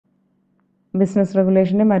Business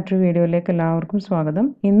റെഗുലേഷൻ്റെ മറ്റൊരു വീഡിയോയിലേക്ക് എല്ലാവർക്കും സ്വാഗതം.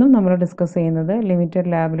 ഇന്നും നമ്മൾ ഡിസ്കസ് ചെയ്യുന്നത് limited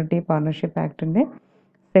liability partnership ആക്ടിൻ്റെ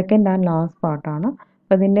second and last പാർട്ടാണ്.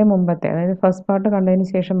 അപ്പോൾ ഇതിൻ്റെ മുമ്പത്തെ, അതായത് ഫസ്റ്റ് പാർട്ട് കണ്ടതിന്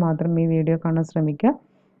ശേഷം മാത്രം ഈ വീഡിയോ കാണാൻ ശ്രമിക്കുക.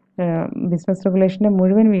 ബിസിനസ് റെഗുലേഷൻ്റെ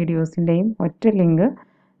മുഴുവൻ വീഡിയോസിൻ്റെയും ഒറ്റ ലിങ്ക്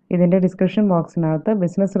ഇതിൻ്റെ ഡിസ്ക്രിപ്ഷൻ ബോക്സിനകത്ത്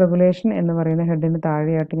ബിസിനസ് റെഗുലേഷൻ എന്ന് പറയുന്ന ഹെഡിന്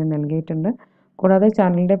താഴെയായിട്ട് ഞാൻ നൽകിയിട്ടുണ്ട്. കൂടാതെ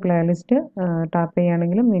ചാനലിൻ്റെ പ്ലേലിസ്റ്റ് ടാപ്പ്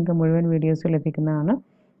ചെയ്യുകയാണെങ്കിലും നിങ്ങൾക്ക് മുഴുവൻ വീഡിയോസ് ലഭിക്കുന്നതാണ്.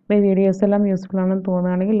 അപ്പോൾ ഈ വീഡിയോസ് എല്ലാം യൂസ്ഫുൾ ആണെന്ന്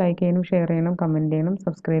തോന്നുകയാണെങ്കിൽ ലൈക്ക് ചെയ്യണം, ഷെയർ ചെയ്യണം, കമൻറ്റ് ചെയ്യണം.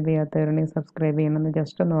 സബ്സ്ക്രൈബ് ചെയ്യാത്തവരുണ്ടെങ്കിൽ സബ്സ്ക്രൈബ് ചെയ്യണമെന്ന്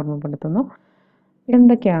ജസ്റ്റ് ഒന്ന് ഓർമ്മപ്പെടുത്തുന്നു.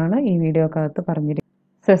 എന്തൊക്കെയാണ് ഈ വീഡിയോക്കകത്ത് പറഞ്ഞിരിക്കുന്നത്?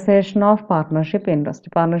 Cessation of partnership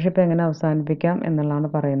interest, partnership എങ്ങനെ അവസാനിപ്പിക്കാം എന്നുള്ളതാണ്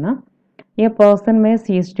പറയുന്നത്. A person may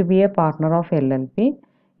cease to B A partner of LLP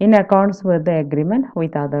in accounts with the agreement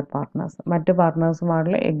with other partners. മറ്റ്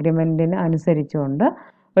പാർട്ട്നേഴ്സുമായിട്ടുള്ള എഗ്രിമെൻറ്റിന് അനുസരിച്ചുകൊണ്ട്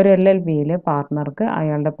ഒരു LLPയിലെ പാർട്ട്ണർക്ക്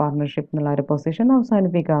അയാളുടെ പാർട്ണർഷിപ്പ് എന്നുള്ള ഒരു പൊസിഷൻ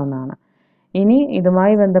അവസാനിപ്പിക്കാവുന്നതാണ്. ഇനി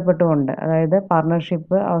ഇതുമായി ബന്ധപ്പെട്ടുകൊണ്ട്, അതായത്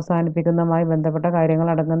പാർട്ണർഷിപ്പ് അവസാനിപ്പിക്കുന്നതുമായി ബന്ധപ്പെട്ട കാര്യങ്ങൾ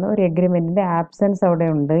അടങ്ങുന്ന ഒരു എഗ്രിമെൻറ്റിൻ്റെ ആബ്സെൻസ് അവിടെ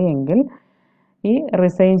ഉണ്ട് എങ്കിൽ ഈ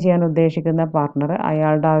റിസൈൻ ചെയ്യാൻ ഉദ്ദേശിക്കുന്ന പാർട്ണർ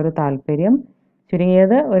അയാളുടെ ആ ഒരു താല്പര്യം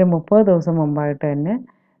ചുരുങ്ങിയത് ഒരു 30 ദിവസം മുമ്പായിട്ട് തന്നെ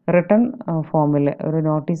റിട്ടേൺ ഫോമിൽ ഒരു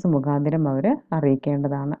നോട്ടീസ് മുഖാന്തരം അവർ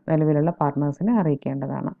അറിയിക്കേണ്ടതാണ്, നിലവിലുള്ള പാർട്ട്നേഴ്സിനെ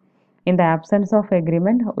അറിയിക്കേണ്ടതാണ്. In the absence of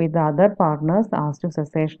agreement with the other partners as to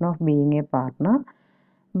cessation of being a partner,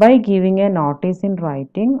 by giving a notice in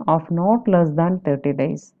writing of not less than 30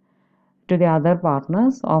 days to the other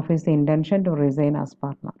partners of his intention to resign as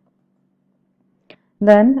partner.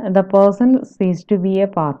 Then the person ceased to be a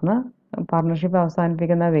partner, partnership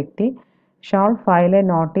അവസാനിപ്പിക്കുന്ന വ്യക്തി shall file a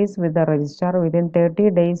notice with the registrar within 30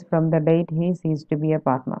 days from the date he ceased to be a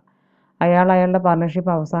partner. അയാളുടെ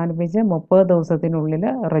partnership അവസാനിപ്പിച്ച് 30 ദിവസത്തിനുള്ളിൽ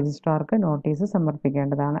രജിസ്ട്രാർക്ക് notice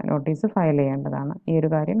സമർപ്പിക്കേണ്ടതാണ്, notice file ചെയ്യേണ്ടതാണ്. ഈ ഒരു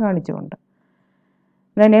കാര്യം കാണിച്ചുകൊണ്ട്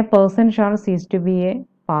then a person shall cease to be a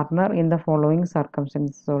partner in the following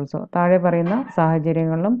circumstances also. താഴെ പറയുന്ന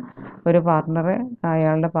സാഹചര്യങ്ങളിലും ഒരു പാർട്ണറെ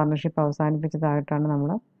അയാളുടെ പാർട്ണർഷിപ്പ് അവസാനിപ്പിച്ചതായിട്ടാണ്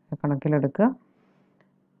നമ്മൾ കണക്കിലെടുക്കുക.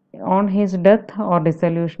 On his death or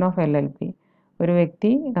dissolution of LLP, ഒരു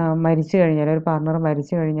വ്യക്തി മരിച്ചു കഴിഞ്ഞാൽ, ഒരു പാർട്ണർ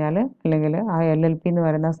മരിച്ചു കഴിഞ്ഞാൽ, അല്ലെങ്കിൽ ആ LLP എന്ന്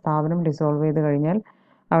പറയുന്ന സ്ഥാപനം ഡിസോൾവ് ചെയ്ത് കഴിഞ്ഞാൽ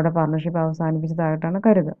അവിടെ പാർട്ണർഷിപ്പ് അവസാനിപ്പിച്ചതായിട്ടാണ്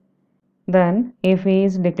കരുതുക. Then if he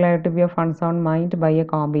is declared to B of unsound mind by A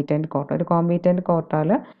competent court, ഒരു കോമ്പീറ്റൻറ്റ് കോർട്ടാൽ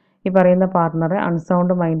ഈ പറയുന്ന പാർട്ണറെ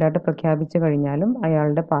അൺസൗണ്ട് മൈൻഡായിട്ട് പ്രഖ്യാപിച്ചു കഴിഞ്ഞാലും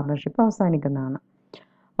അയാളുടെ partnership അവസാനിക്കുന്നതാണ്.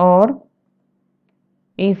 Or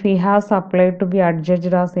if he has applied to B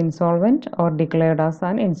അഡ്ജഡ്ജഡ് as insolvent or declared as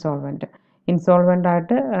an insolvent, insolvent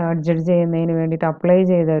ആയിട്ട് അഡ്ജഡ്ജ് ചെയ്യുന്നതിന് വേണ്ടിയിട്ട് apply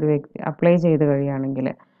ചെയ്ത് കഴിയുകയാണെങ്കിൽ,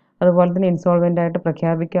 അതുപോലെ തന്നെ ഇൻസോൾവെൻ്റ് ആയിട്ട്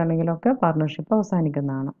പ്രഖ്യാപിക്കുകയാണെങ്കിലൊക്കെ പാർട്ണർഷിപ്പ്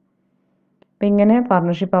അവസാനിക്കുന്നതാണ്. അപ്പം ഇങ്ങനെ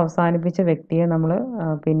പാർട്ണർഷിപ്പ് അവസാനിപ്പിച്ച വ്യക്തിയെ നമ്മൾ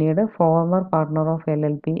പിന്നീട് ഫോർമർ പാർട്ണർ ഓഫ്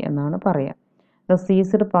LLP എന്നാണ് പറയുക. The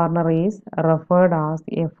ceased partner is referred as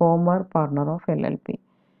A former partner of LLP.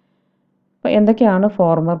 അപ്പോൾ എന്തൊക്കെയാണ്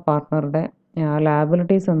ഫോർമർ പാർട്ണറുടെ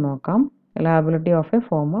ലയബിലിറ്റീസ് എന്ന് നോക്കാം. Liability of A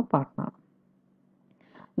former partner.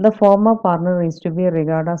 The former partner is to be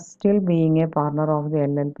regarded as still being a partner of the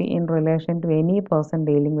LLP in relation to any person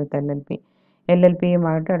dealing with LLP.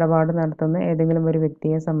 LLPയുമായിട്ട് ഇടപാട് നടത്തുന്ന ഏതെങ്കിലും ഒരു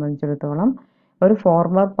വ്യക്തിയെ സംബന്ധിച്ചിടത്തോളം ഒരു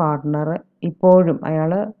ഫോർമർ പാർട്ണർ ഇപ്പോഴും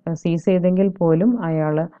അയാൾ സീസ് ചെയ്തെങ്കിൽ പോലും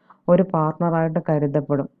അയാൾ ഒരു പാർട്ണറായിട്ട്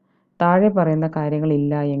കരുതപ്പെടും. താഴെ പറയുന്ന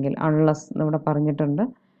കാര്യങ്ങളില്ല എങ്കിൽ, അൺലസ് ഇവിടെ പറഞ്ഞിട്ടുണ്ട്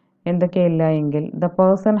എന്തൊക്കെയില്ല എങ്കിൽ, the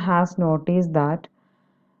person has notice that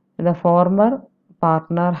the former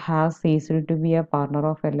partner has ceased to B A partner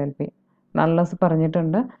of LLP. Unless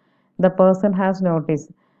പറഞ്ഞിട്ടുണ്ട്. ദ പേഴ്സൺ ഹാസ് നോട്ടീസ്,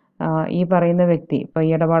 ഈ പറയുന്ന വ്യക്തി, ഇപ്പോൾ ഈ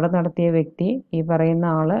ഇടപാട് നടത്തിയ വ്യക്തി, ഈ പറയുന്ന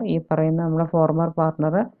ആൾ, ഈ പറയുന്ന നമ്മുടെ ഫോർമർ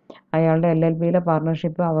പാർട്ണർ അയാളുടെ LLPയിലെ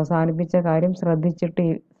പാർട്ണർഷിപ്പ് അവസാനിപ്പിച്ച കാര്യം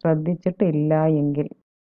ശ്രദ്ധിച്ചിട്ടില്ല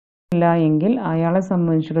എങ്കിൽ അയാളെ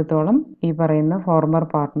സംബന്ധിച്ചിടത്തോളം ഈ പറയുന്ന ഫോർമർ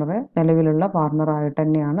പാർട്ണറെ നിലവിലുള്ള പാർട്ണറായിട്ട്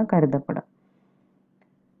തന്നെയാണ് കരുതപ്പെടുക.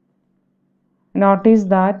 Notice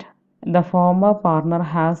that the former partner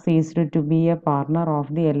has ceased to be a partner of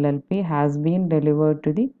the LLP has been delivered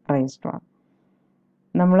to the registrar.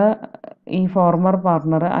 നമ്മൾ ഈ ഫോർമർ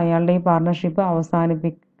പാർട്ണർ അയാളുടെ ഈ പാർട്ണർഷിപ്പ്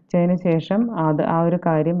അവസാനിപ്പിച്ചതിന് ശേഷം ആ ഒരു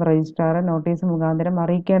കാര്യം രജിസ്ട്രാറെ നോട്ടീസ് മുഖാന്തരം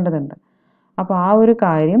അറിയിക്കേണ്ടതുണ്ട്. അപ്പോൾ ആ ഒരു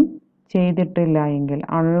കാര്യം ചെയ്തിട്ടില്ല എങ്കിൽ,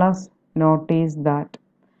 unless notice that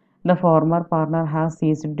the former partner has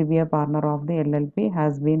ceased to B A partner of the LLP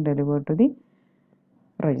has been delivered to the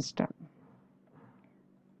registrar.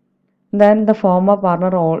 Then the former partner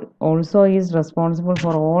also is responsible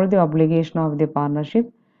for all the obligation of the partnership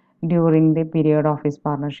during the period of his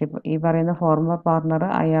partnership. ഈ പറയുന്ന former partner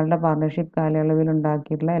അയാളുടെ partnership കാലയളവിൽ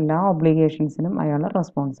ഉണ്ടാക്കിയിട്ടുള്ള എല്ലാ ഒബ്ലിഗേഷൻസിനും അയാൾ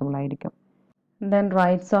responsible ആയിരിക്കും. Then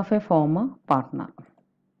rights of a former partner.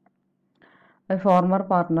 Former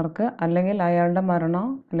പാർട്ണർക്ക് അല്ലെങ്കിൽ അയാളുടെ മരണമോ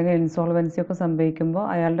അല്ലെങ്കിൽ ഇൻസോൾവൻസിയോ ഒക്കെ സംഭവിക്കുമ്പോൾ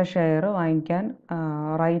അയാളുടെ ഷെയർ വാങ്ങിക്കാൻ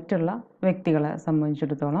റൈറ്റുള്ള വ്യക്തികളെ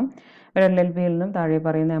സംബന്ധിച്ചിടത്തോളം ഒരു LLPയിൽ നിന്നും താഴെ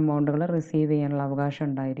പറയുന്ന എമൗണ്ടുകൾ റിസീവ് ചെയ്യാനുള്ള അവകാശം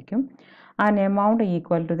ഉണ്ടായിരിക്കും. An amount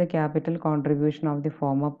equal to the capital contribution of the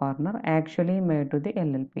former partner actually made to the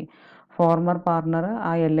LLP. Former partner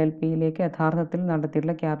ആ LLPയിലേക്ക് യഥാർത്ഥത്തിൽ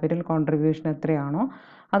നടത്തിയിട്ടുള്ള ക്യാപിറ്റൽ കോൺട്രിബ്യൂഷൻ എത്രയാണോ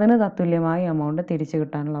അതിന് തത്തുല്യമായ എമൗണ്ട് തിരിച്ചു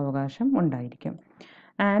കിട്ടാനുള്ള അവകാശം ഉണ്ടായിരിക്കും.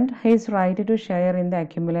 And his right to share in the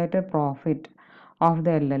accumulated profit of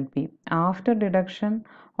the LLP after deduction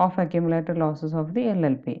of accumulated losses of the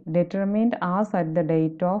LLP determined as at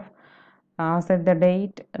the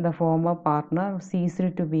date the former partner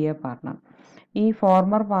ceased to be a partner. ഈ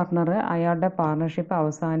former partner അയാളുടെ partnership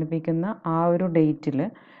അവസാനിപ്പിക്കുന്ന ആ ഒരു ഡേറ്റിൽ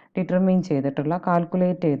determine ചെയ്തിട്ടുള്ള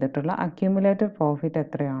calculate ചെയ്തിട്ടുള്ള accumulated profit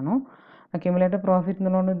എത്രയാണോ, accumulated profit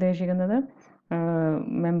എന്നുള്ളതാണ് ഉദ്ദേശിക്കുന്നത്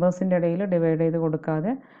മെമ്പേഴ്സിൻ്റെ ഇടയിൽ ഡിവൈഡ് ചെയ്ത്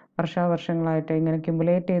കൊടുക്കാതെ വർഷാവർഷങ്ങളായിട്ട് ഇങ്ങനെ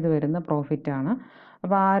ക്യുമുലേറ്റ് ചെയ്ത് വരുന്ന പ്രോഫിറ്റാണ്.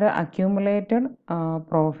 അപ്പോൾ ആ ഒരു അക്യുമുലേറ്റഡ്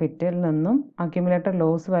പ്രോഫിറ്റിൽ നിന്നും അക്യുമുലേറ്റഡ്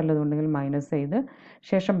ലോസ് വല്ലതുണ്ടെങ്കിൽ മൈനസ് ചെയ്ത്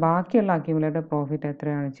ശേഷം ബാക്കിയുള്ള അക്യുമുലേറ്റഡ് പ്രോഫിറ്റ്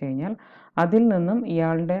എത്രയാണെന്ന് വെച്ച് കഴിഞ്ഞാൽ അതിൽ നിന്നും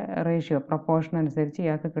ഇയാളുടെ റേഷ്യോ പ്രപ്പോർഷൻ അനുസരിച്ച്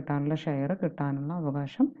ഇയാൾക്ക് കിട്ടാനുള്ള ഷെയർ കിട്ടാനുള്ള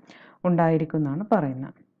അവകാശം ഉണ്ടായിരിക്കും എന്നാണ്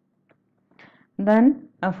പറയുന്നത്. Then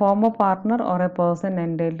a former partner or a person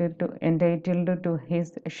entitled to his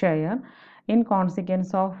share in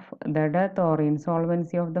consequence of the death or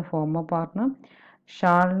insolvency of the former partner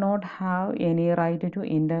shall not have any right to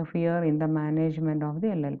interfere in the management of the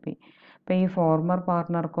LLP. ഇപ്പോൾ ഈ former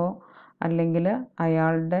പാർട്ണർക്കോ അല്ലെങ്കിൽ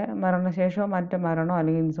അയാളുടെ മരണശേഷമോ മറ്റ് മരണമോ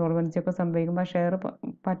അല്ലെങ്കിൽ insolvency ഒക്കെ സംഭവിക്കുമ്പോൾ share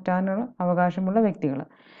പറ്റാനുള്ള അവകാശമുള്ള വ്യക്തികൾ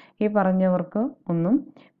ഈ പറഞ്ഞവർക്ക് ഒന്നും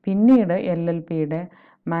പിന്നീട് LLPയുടെ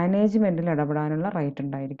മാനേജ്മെൻറ്റിൽ ഇടപെടാനുള്ള റൈറ്റ്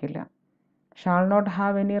ഉണ്ടായിരിക്കില്ല. Shall not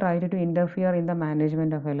have any right to interfere in the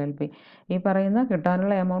management of LLP. ഈ പറയുന്ന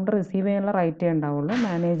കിട്ടാനുള്ള എമൗണ്ട് റിസീവ് ചെയ്യാനുള്ള റൈറ്റേ ഉണ്ടാവുള്ളൂ,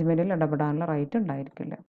 മാനേജ്മെൻറ്റിൽ ഇടപെടാനുള്ള റൈറ്റ്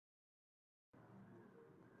ഉണ്ടായിരിക്കില്ല.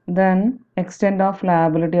 Then extend of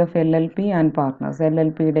liability of LLP and partners.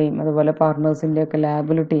 LLPയുടെയും അതുപോലെ പാർട്ട്നേഴ്സിൻ്റെയൊക്കെ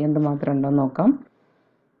ലയബിലിറ്റി എന്തുമാത്രം ഉണ്ടോ നോക്കാം.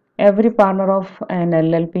 Every partner of an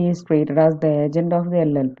LLP is treated as the agent of the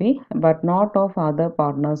LLP but not of other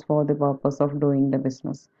partners for the purpose of doing the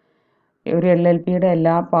business. ഒരു LLPയുടെ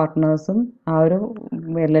എല്ലാ പാർട്ട്നേഴ്സും ആ ഒരു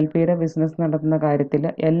LLPയുടെ business നടത്തുന്ന കാര്യത്തിൽ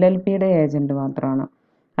LLPയുടെ ഏജൻറ്റ് മാത്രമാണ്,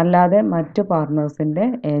 അല്ലാതെ മറ്റു പാർട്ട്നേഴ്സിൻ്റെ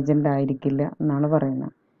ഏജൻ്റ് ആയിരിക്കില്ല എന്നാണ്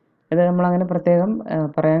പറയുന്നത്. ഇത് നമ്മളങ്ങനെ പ്രത്യേകം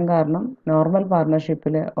പറയാൻ കാരണം നോർമൽ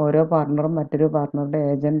പാർട്ട്ണർഷിപ്പിൽ ഓരോ പാർട്ട്ണറും മറ്റൊരു പാർട്ട്ണറുടെ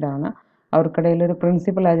ഏജൻ്റാണ്, അവർക്കിടയിൽ ഒരു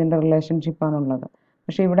പ്രിൻസിപ്പൽ ഏജൻ്റ് റിലേഷൻഷിപ്പാണുള്ളത്.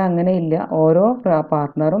 പക്ഷേ ഇവിടെ അങ്ങനെയില്ല, ഓരോ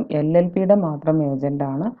പാർട്ട്ണറും LLPയുടെ മാത്രം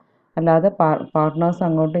ഏജൻ്റാണ്, അല്ലാതെ പാർട്ട്നേഴ്സ്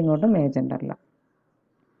അങ്ങോട്ടും ഇങ്ങോട്ടും ഏജൻ്റ് അല്ല.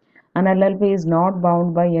 An LLP is not bound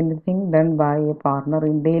by anything done by a partner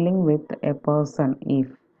in dealing with a person if.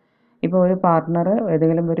 ഇപ്പോൾ ഒരു പാർട്ട്ണർ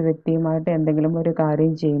ഏതെങ്കിലും ഒരു വ്യക്തിയുമായിട്ട് എന്തെങ്കിലും ഒരു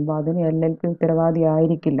കാര്യം ചെയ്യുമ്പോൾ അതിന് LLP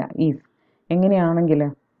ഉത്തരവാദിയായിരിക്കില്ല. If എങ്ങനെയാണെങ്കിൽ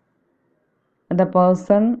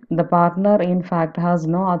the partner in fact has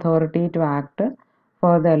no authority to act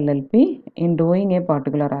for the LLP in doing a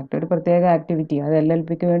particular act. ഒരു പ്രത്യേക ആക്ടിവിറ്റി അത്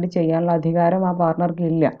LLPക്ക് വേണ്ടി ചെയ്യാനുള്ള അധികാരം ആ പാർട്ട്ണർക്ക്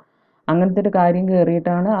ഇല്ല. അങ്ങനത്തെ ഒരു കാര്യം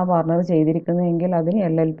കയറിയിട്ടാണ് ആ പാർട്ട്ണർ ചെയ്തിരിക്കുന്നതെങ്കിൽ അതിന്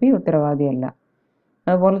LLP ഉത്തരവാദിയല്ല.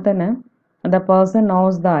 അതുപോലെ തന്നെ the person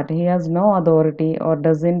knows that he has no authority or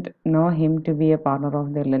doesn't know him to be a partner of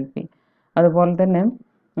the LLP. അതുപോലെ തന്നെ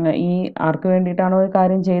ഈ ആർക്ക് വേണ്ടിയിട്ടാണോ ഒരു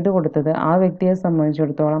കാര്യം ചെയ്തു കൊടുത്തത് ആ വ്യക്തിയെ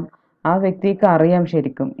സംബന്ധിച്ചിടത്തോളം ആ വ്യക്തിക്ക് അറിയാം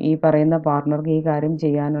ശരിക്കും ഈ പറയുന്ന പാർട്ട്ണർക്ക് ഈ കാര്യം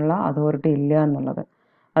ചെയ്യാനുള്ള അതോറിറ്റി ഇല്ല എന്നുള്ളത്.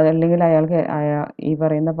 അതല്ലെങ്കിൽ അയാൾക്ക് ഈ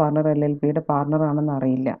പറയുന്ന പാർട്ട്ണർ LLPയുടെ പാർട്ട്ണർ ആണെന്ന്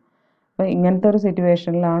അറിയില്ല. അപ്പോൾ ഇങ്ങനത്തെ ഒരു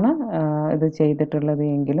സിറ്റുവേഷനിലാണ് ഇത് ചെയ്തിട്ടുള്ളത്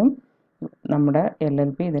എങ്കിലും നമ്മുടെ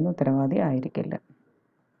LLP ഇതിന് ഉത്തരവാദി ആയിരിക്കില്ല.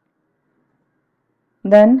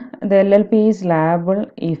 Then the LLP is liable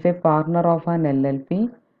if a partner of an LLP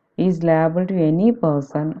is liable to any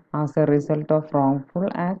person as a result of wrongful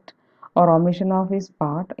act or omission of his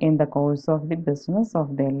part in the course of the business of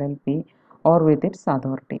the LLP or with its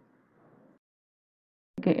authority.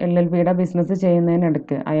 LLPയുടെ business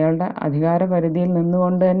ചെയ്യുന്നതിനിടയ്ക്ക് അയാളുടെ അധികാര പരിധിയിൽ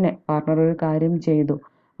നിന്നുകൊണ്ട് തന്നെ partner ഒരു കാര്യം ചെയ്തു,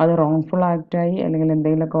 അത് wrongful ആക്റ്റായി അല്ലെങ്കിൽ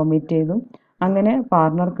എന്തെങ്കിലുമൊക്കെ ഒമിറ്റ് ചെയ്തു, അങ്ങനെ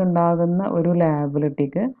പാർട്ട്ണർക്ക് ഉണ്ടാകുന്ന ഒരു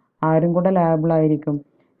ലയബിലിറ്റിക്ക് ആരും കൂടെ ലയബിളായിരിക്കും,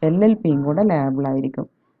 LLPയും കൂടെ ലയബിളായിരിക്കും.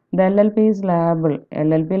 The LLP is liable.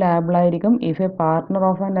 LLP liable ആയിരിക്കും if A partner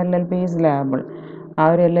of an LLP is liable. ആ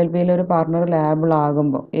ഒരു LLPയിൽ ഒരു പാർട്ട്ണർ ലയബിൾ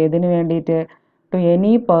ആകുമ്പോൾ ഏതിനു വേണ്ടിയിട്ട് to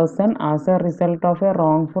any person as a result of a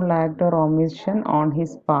wrongful act or omission on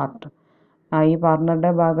his part. ഈ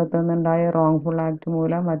പാർട്ട്ണറുടെ ഭാഗത്തു നിന്നുണ്ടായ wrongful act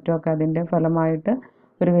മൂലം മറ്റൊക്കെ അതിൻ്റെ ഫലമായിട്ട്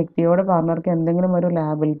ഒരു വ്യക്തിയോട് പാർട്ട്ണർക്ക് എന്തെങ്കിലും ഒരു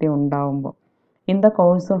ലയബിലിറ്റി ഉണ്ടാവുമ്പോൾ in the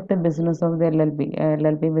course of the business of the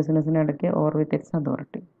LLP ബിസിനസ്സിനിടയ്ക്ക് or with its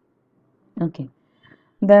authority. Okay.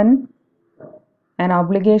 Then An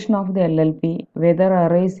obligation of the LLP, whether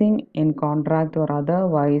arising in contract or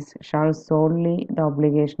otherwise, shall solely the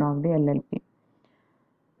obligation of the LLP.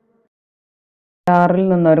 കരാറിൽ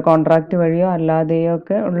നിന്ന് ഒരു contract വഴിയോ അല്ലാതെയോ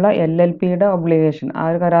ഒക്കെ ഉള്ള LLPയുടെ obligation, ആ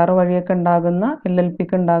ഒരു കരാർ വഴിയൊക്കെ ഉണ്ടാകുന്ന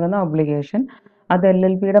LLPക്ക് ഉണ്ടാകുന്ന ഒബ്ലിഗേഷൻ, അത്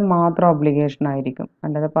LLPയുടെ മാത്രം ഒബ്ലിഗേഷൻ ആയിരിക്കും.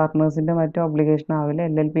 അല്ലാതെ പാർട്ട്നേഴ്സിൻ്റെ മറ്റു ഒബ്ലിഗേഷൻ ആവില്ല,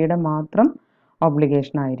 LLPയുടെ മാത്രം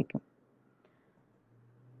ഒബ്ലിഗേഷൻ ആയിരിക്കും.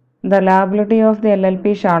 The liability of the LLP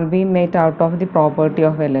shall be made out of the property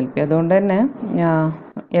of LLP. അതുകൊണ്ട് തന്നെ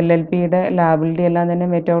LLPയുടെ ലാബിലിറ്റി എല്ലാം തന്നെ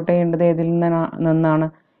മെറ്റ് ഔട്ട് ചെയ്യേണ്ടത് ഏതിൽ നിന്നാണ്?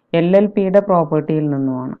 LLPയുടെ പ്രോപ്പർട്ടിയിൽ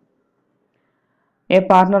നിന്നുമാണ്. A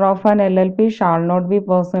partner of an LLP shall not be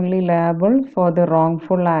personally liable for the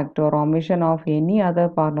wrongful act or omission of any other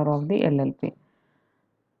partner of the LLP.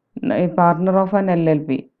 A partner of an LLP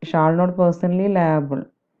shall not personally liable.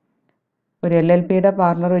 ഒരു LLPയുടെ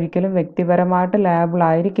partner ഒരിക്കലും വ്യക്തിപരമായിട്ട് liable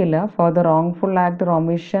ആയിരിക്കില്ല for the wrongful act or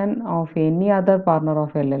omission of any other partner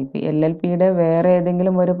of LLP. LLPയുടെ വേറെ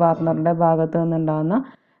ഏതെങ്കിലും ഒരു പാർട്ണറുടെ ഭാഗത്ത് നിന്നുണ്ടാകുന്ന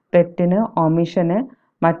തെറ്റിന്, ഒമിഷന്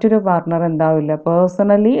മറ്റൊരു പാർട്ണർ എന്താവില്ല,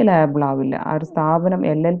 പേഴ്സണലി ലയബിൾ ആവില്ല. ആ ഒരു സ്ഥാപനം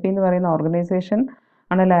LLP എന്ന് പറയുന്ന ഓർഗനൈസേഷൻ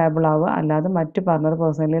ആണ് ലയബിൾ ആവുക, അല്ലാതെ മറ്റു പാർട്ണർ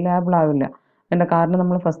പേഴ്സണലി ലയബിൾ ആവില്ല. അതിൻ്റെ കാരണം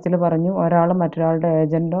നമ്മൾ ഫസ്റ്റിൽ പറഞ്ഞു, ഒരാൾ മറ്റൊരാളുടെ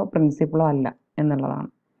ഏജൻറ്റോ പ്രിൻസിപ്പളോ അല്ല എന്നുള്ളതാണ്.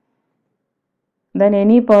 Then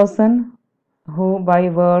any person who by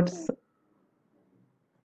words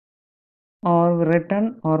or written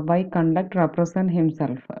or by conduct represent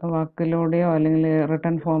himself, വാക്കിലൂടെയോ അല്ലെങ്കിൽ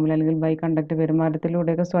റിട്ടൺ ഫോമിൽ അല്ലെങ്കിൽ ബൈ കണ്ടക്ട്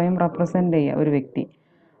പെരുമാറ്റത്തിലൂടെയൊക്കെ സ്വയം റെപ്രസെൻ്റ് ചെയ്യുക ഒരു വ്യക്തി,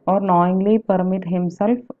 or knowingly permit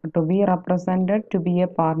himself to be represented to be a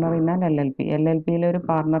partner in an LLP. LLPയിലെ ഒരു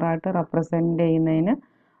പാർട്ണറായിട്ട് represent ചെയ്യുന്നതിന്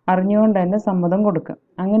അറിഞ്ഞുകൊണ്ട് തന്നെ സമ്മതം കൊടുക്കുക.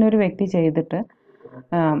 അങ്ങനെ ഒരു വ്യക്തി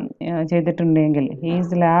ചെയ്തിട്ടുണ്ടെങ്കിൽ he is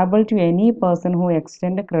liable to any person who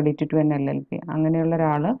extend credit to an LLP. അങ്ങനെയുള്ള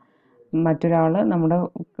മറ്റൊരാൾ നമ്മുടെ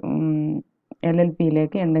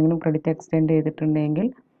LLPയിലേക്ക് എന്തെങ്കിലും ക്രെഡിറ്റ് എക്സ്റ്റെൻഡ് ചെയ്തിട്ടുണ്ടെങ്കിൽ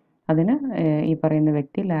അതിന് ഈ പറയുന്ന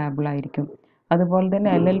വ്യക്തി ലയബിൾ ആയിരിക്കും. അതുപോലെ തന്നെ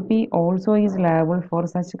LLP also is liable for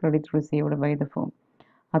such credit received by the firm.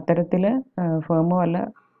 അത്തരത്തിൽ ഫേമോ വല്ല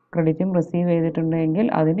ക്രെഡിറ്റും റിസീവ് ചെയ്തിട്ടുണ്ടെങ്കിൽ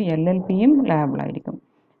അതിന് LLPയും ലയബിൾ ആയിരിക്കും.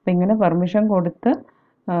 അപ്പം ഇങ്ങനെ പെർമിഷൻ കൊടുത്ത്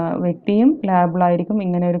വ്യക്തിയും ലയബിൾ ആയിരിക്കും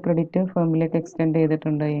ഇങ്ങനെ ഒരു ക്രെഡിറ്റ് ഫേമിലേക്ക് എക്സ്റ്റെൻഡ്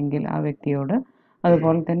ചെയ്തിട്ടുണ്ട് എങ്കിൽ ആ വ്യക്തിയോട്.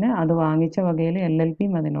 അതുപോലെ തന്നെ അത് വാങ്ങിച്ച വകയിൽ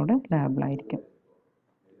LLPയും അതിനോട് ലയബിൾ ആയിരിക്കും.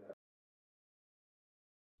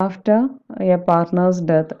 After a partner's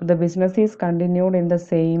death, the business is continued in the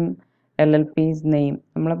same LLP's name.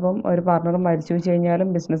 നമ്മളിപ്പം ഒരു പാർട്ണർ മരിച്ചു കഴിഞ്ഞാലും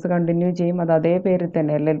ബിസിനസ് കണ്ടിന്യൂ ചെയ്യും, അത് അതേ പേരിൽ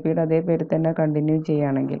തന്നെ LLPയുടെ അതേ പേരിൽ തന്നെ കണ്ടിന്യൂ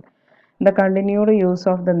ചെയ്യുകയാണെങ്കിൽ the continued use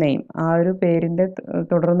of the name, ആ ഒരു പേരിൻ്റെ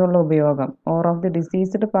തുടർന്നുള്ള ഉപയോഗം, or of the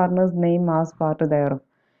diseased partners name as part there,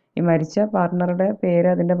 ഈ മരിച്ച പാർട്ണറുടെ പേര്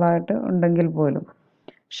അതിൻ്റെ ഭാഗത്ത് ഉണ്ടെങ്കിൽ പോലും,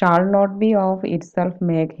 shall not be of it self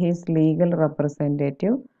make his legal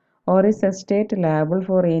representative or is estate liable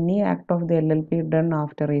for any act of the LLP done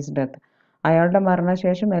after his death. അയാളുടെ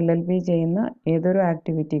മരണശേഷം LLP ചെയ്യുന്ന ഏതൊരു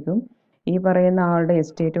ആക്ടിവിറ്റിക്കും ഈ പറയുന്ന ആളുടെ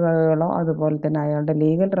എസ്റ്റേറ്റ് വകകളോ അതുപോലെ തന്നെ അയാളുടെ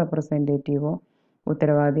ലീഗൽ റെപ്രസെൻറ്റേറ്റീവോ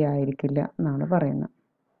ഉത്തരവാദി ആയിരിക്കില്ല എന്നാണ് പറയുന്നത്.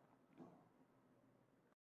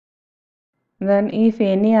 Then if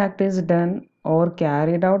any act is done or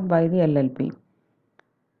carried out by the LLP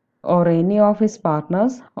or any of his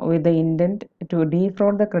partners with the intent to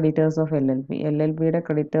defraud the creditors of LLP, LLPയുടെ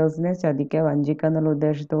ക്രെഡിറ്റേഴ്സിനെ ചതിക്കുക, വഞ്ചിക്കുക എന്നുള്ള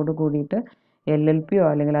ഉദ്ദേശത്തോട് കൂടിയിട്ട് LLPയോ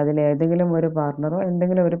അല്ലെങ്കിൽ അതിൽ ഏതെങ്കിലും ഒരു പാർട്ണറോ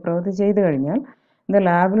എന്തെങ്കിലും ഒരു പ്രവൃത്തി ചെയ്തു കഴിഞ്ഞാൽ the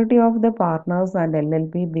liability of the partners and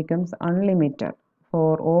LLP becomes unlimited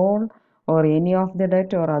for all or any of the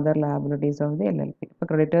debt or other liabilities of the LLP. ഇപ്പോൾ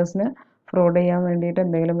ക്രെഡിറ്റേഴ്സിന് ഫ്രോഡ് ചെയ്യാൻ വേണ്ടിയിട്ട്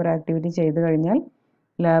എന്തെങ്കിലും ഒരു ആക്ടിവിറ്റി ചെയ്തു കഴിഞ്ഞാൽ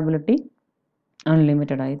ലയബിലിറ്റി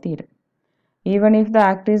അൺലിമിറ്റഡ് ആയി തീരും. Even if the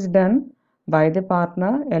act is done by the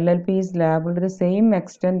partner, LLP is liable to the same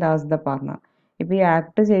extent as the partner. ഇപ്പോൾ ഈ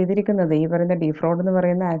ആക്ട് ചെയ്തിരിക്കുന്നത്, ഈ പറയുന്ന ഡിഫ്രോഡ് എന്ന്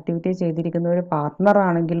പറയുന്ന ആക്ടിവിറ്റി ചെയ്തിരിക്കുന്ന ഒരു പാർട്ണർ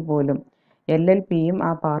ആണെങ്കിൽ പോലും LLPയും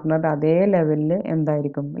ആ പാർട്ണറുടെ അതേ ലെവലിൽ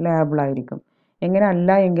എന്തായിരിക്കും, ലയബിൾ ആയിരിക്കും. എങ്ങനെ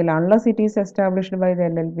അല്ല എങ്കിൽ unless it is established by the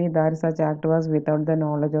LLP that such act was without the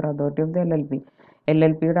knowledge or authority of the LLP.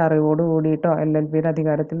 LLPയുടെ അറിവോട് കൂടിയിട്ടോ LLPയുടെ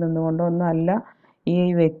അധികാരത്തിൽ നിന്നുകൊണ്ടോ ഒന്നും അല്ല ഈ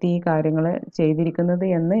വ്യക്തി ഈ കാര്യങ്ങൾ ചെയ്തിരിക്കുന്നത്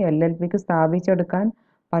എന്ന് LLPക്ക് സ്ഥാപിച്ചെടുക്കാൻ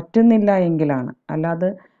പറ്റുന്നില്ല എങ്കിലാണ്. അല്ലാതെ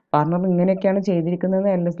പാർട്ണർ ഇങ്ങനെയൊക്കെയാണ്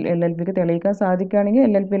ചെയ്തിരിക്കുന്നതെന്ന് LLPക്ക് തെളിയിക്കാൻ സാധിക്കുകയാണെങ്കിൽ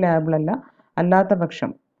LLP ലയബിൾ അല്ല.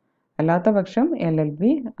 അല്ലാത്ത പക്ഷം LLP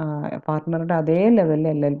പാർട്ണറുടെ അതേ ലെവലിൽ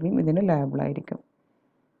LLPയും ഇതിന് ലയബിൾ ആയിരിക്കും.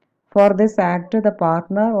 For this act, the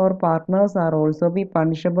partner or partners are also be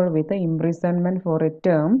punishable with imprisonment for a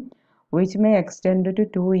term which may extend to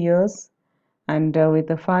 2 years and with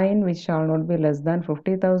a fine which shall not be less than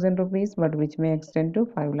 50,000 rupees but which may extend to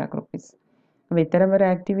 5 lakh rupees. അപ്പോൾ ഇത്തരം ഒരു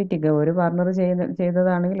ആക്ടിവിറ്റിക്ക് ഒരു partner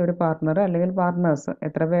ചെയ്തതാണെങ്കിൽ ഒരു partner അല്ലെങ്കിൽ partners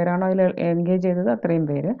എത്ര പേരാണോ അതിൽ engage ചെയ്തത് അത്രയും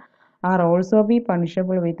പേര്, are also be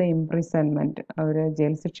punishable with imprisonment. Our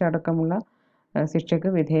jail ശിക്ഷ അടക്കമുള്ള ശിക്ഷയ്ക്ക്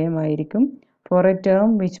വിധേയമായിരിക്കും. Four A term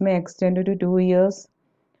which may extend to 2 years,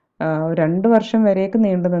 2 വർഷം വരേക്ക്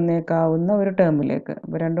നീണ്ടു നിന്നേക്കാവുന്ന ഒരു ടേമിലേക്ക്,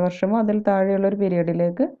 2 വർഷമോ അതിൽ താഴെയുള്ള ഒരു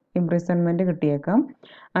പീരീഡിലേക്ക് imprisonment കിട്ടിയേക്കാം.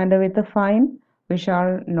 And with fine which shall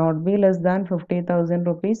not be less than 50,000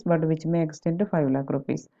 rupees but which may extend to 5 lakh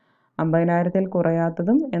rupees. 50,000-ൽ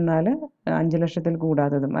കുറയാത്തതും എന്നാൽ 5 ലക്ഷത്തിൽ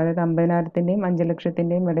കൂടാത്തതും, അതായത് 50,000-ൻ്റെയും 5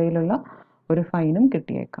 ലക്ഷത്തിൻ്റെയും ഇടയിലുള്ള ഒരു ഫൈനും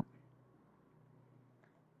കിട്ടിയേക്കാം.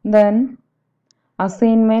 Then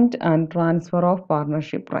assignment and transfer of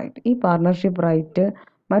partnership right. ഈ പാർട്ണർഷിപ്പ് റൈറ്റ്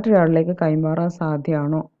മറ്റൊരാളിലേക്ക് കൈമാറാൻ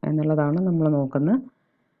സാധ്യമാണോ എന്നുള്ളതാണ് നമ്മൾ നോക്കുന്നത്.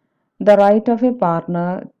 The right of A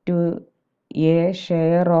partner to A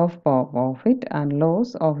share of profit and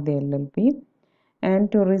loss of the LLP and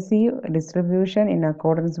to receive distribution in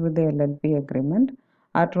accordance with the LLP agreement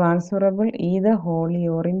are transferable either wholly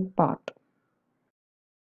or in part.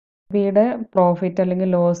 LLPയുടെ profit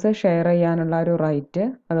അല്ലെങ്കിൽ loss share ചെയ്യാനുള്ള ഒരു right,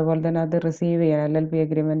 അതുപോലെ തന്നെ അത് receive ചെയ്യാൻ LLP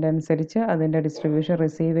agreement അനുസരിച്ച് അതിൻ്റെ distribution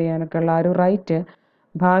receive ചെയ്യാനൊക്കെ ഉള്ള ആ ഒരു റൈറ്റ്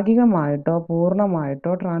ഭാഗികമായിട്ടോ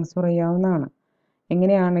പൂർണ്ണമായിട്ടോ ട്രാൻസ്ഫർ ചെയ്യാവുന്നതാണ്.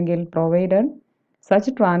 എങ്ങനെയാണെങ്കിൽ provided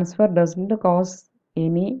such transfer doesn't cos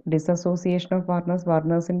ഇനി ഡിസസോസിയേഷൻ ഓഫ്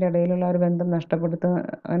പാർട്ട്നേഴ്സിൻ്റെ ഇടയിലുള്ള ഒരു ബന്ധം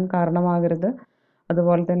നഷ്ടപ്പെടുത്താൻ കാരണമാകരുത്.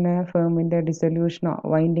 അതുപോലെ തന്നെ ഫേമിൻ്റെ ഡിസൊല്യൂഷനോ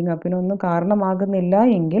വൈൻഡിങ് അപ്പിനോ ഒന്നും കാരണമാകുന്നില്ല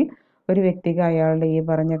എങ്കിൽ ഒരു വ്യക്തിക്ക് അയാളുടെ ഈ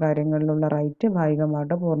പറഞ്ഞ കാര്യങ്ങളിലുള്ള right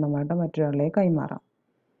ഭാഗികമായിട്ടോ പൂർണ്ണമായിട്ടോ മറ്റൊരാളിലേക്ക് കൈമാറാം.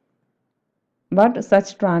 But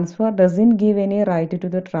such transfer doesn't give any right to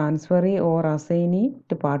the transferee or assignee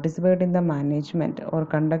to participate in the management or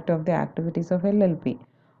conduct of the activities of LLP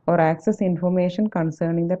or access information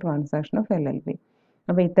concerning the transaction of LLP.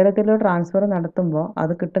 അപ്പോൾ ഇത്തരത്തിലൊരു transfer നടത്തുമ്പോൾ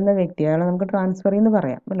അത് കിട്ടുന്ന വ്യക്തി, അയാളെ നമുക്ക് transferee എന്ന്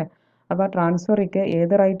പറയാം അല്ലേ. അപ്പോൾ ആ ട്രാൻസ്ഫറിക്ക്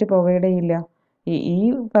ഏത് റൈറ്റ് പ്രൊവൈഡ് ചെയ്യില്ല? ഈ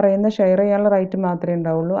പറയുന്ന ഷെയർ ചെയ്യാനുള്ള റൈറ്റ് മാത്രമേ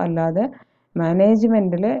ഉണ്ടാവുള്ളൂ. അല്ലാതെ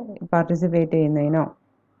മാനേജ്മെൻറ്റിൽ പാർട്ടിസിപ്പേറ്റ് ചെയ്യുന്നതിനോ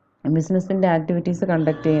ബിസിനസ്സിൻ്റെ ആക്ടിവിറ്റീസ്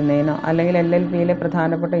കണ്ടക്ട് ചെയ്യുന്നതിനോ അല്ലെങ്കിൽ LLPയിലെ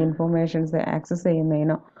പ്രധാനപ്പെട്ട ഇൻഫോർമേഷൻസ് ആക്സസ്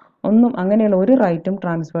ചെയ്യുന്നതിനോ ഒന്നും അങ്ങനെയുള്ള ഒരു റൈറ്റും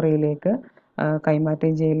ട്രാൻസ്ഫറിയിലേക്ക്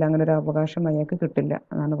കൈമാറ്റം ചെയ്യില്ല. അങ്ങനെ ഒരു അവകാശം അയാൾക്ക് കിട്ടില്ല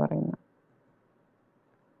എന്നാണ് പറയുന്നത്.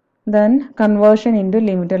 Then conversion into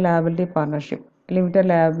limited liability partnership. Limited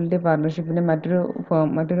liability പാർട്ണർഷിപ്പിനെ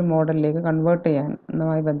മറ്റൊരു മോഡലിലേക്ക് കൺവേർട്ട്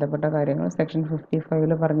ചെയ്യാനുമായി ബന്ധപ്പെട്ട കാര്യങ്ങൾ സെക്ഷൻ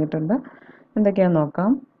 55 പറഞ്ഞിട്ടുണ്ട്. എന്തൊക്കെയാണെന്ന്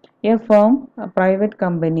നോക്കാം. A firm, private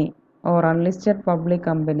company or unlisted public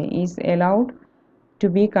company is allowed to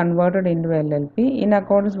be converted into LLP in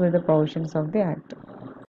accordance with the provisions of the Act.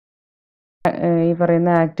 ഈ പറയുന്ന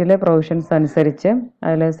ആക്റ്റിലെ provisions അനുസരിച്ച്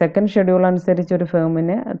അതിൽ സെക്കൻഡ് ഷെഡ്യൂൾ അനുസരിച്ച് ഒരു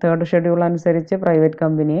ഫേമിനെ, തേർഡ് ഷെഡ്യൂൾ അനുസരിച്ച് പ്രൈവറ്റ്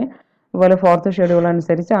കമ്പനിയെ, അതുപോലെ ഫോർത്ത് ഷെഡ്യൂൾ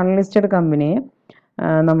അനുസരിച്ച് അൺലിസ്റ്റഡ് കമ്പനിയെ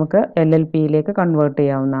നമുക്ക് LLPയിലേക്ക് കൺവേർട്ട്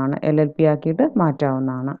ചെയ്യാവുന്നതാണ്, LLP ആക്കിയിട്ട്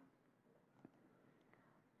മാറ്റാവുന്നതാണ്.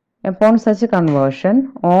 Upon such conversion,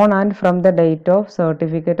 on and from the date of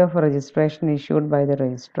certificate of registration issued by the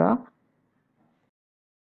registrar,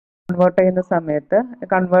 convert ചെയ്യുന്ന സമയത്ത്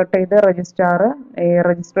കൺവേർട്ട് ചെയ്ത്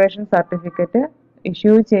രജിസ്ട്രേഷൻ സർട്ടിഫിക്കറ്റ്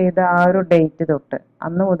ഇഷ്യൂ ചെയ്ത ആ ഒരു ഡേറ്റ് തൊട്ട്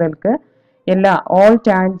അന്ന് മുതൽക്ക് എല്ലാ all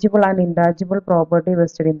tangible and intangible property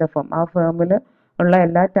vested in the firm, ആ ഫേമിൽ ഉള്ള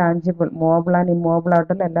എല്ലാ ടാഞ്ചിബിൾ, മൂവബിൾ ആൻഡ് ഇമ്മൂവബിൾ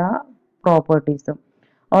ആയിട്ടുള്ള എല്ലാ പ്രോപ്പർട്ടീസും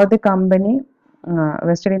or the company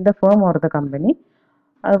vested in the firm or the company,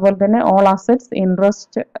 അതുപോലെ തന്നെ all assets,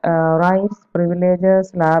 interest, rights,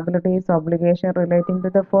 privileges, liabilities, obligation relating to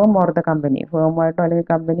the firm or the company, ഫേമുമായിട്ടോ അല്ലെങ്കിൽ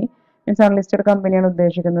company means unlisted കമ്പനിയാണ്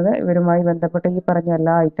ഉദ്ദേശിക്കുന്നത്, ഇവരുമായി ബന്ധപ്പെട്ട ഈ പറഞ്ഞ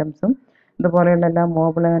എല്ലാ ഐറ്റംസും, ഇതുപോലെയുള്ള എല്ലാ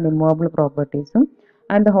movable and immovable പ്രോപ്പർട്ടീസും,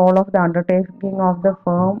 and the whole of the undertaking of the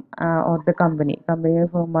firm or the company,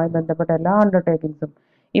 ഫേമുമായി ബന്ധപ്പെട്ട എല്ലാ അണ്ടർടേക്കിങ്സും,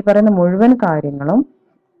 ഈ പറയുന്ന മുഴുവൻ കാര്യങ്ങളും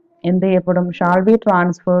എന്ത് ചെയ്യപ്പെടും? Shall be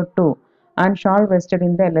transferred two and shall vested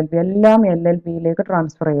in the LLP, എല്ലാം LLPയിലേക്ക്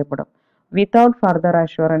ട്രാൻസ്ഫർ ചെയ്യപ്പെടും. Without further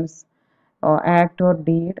assurance act or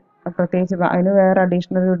deed, പ്രത്യേകിച്ച് അതിന് വേറെ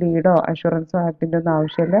അഡീഷണൽ ഒരു ഡീഡോ അഷുറൻസോ ആക്ടിൻ്റെ ഒന്നും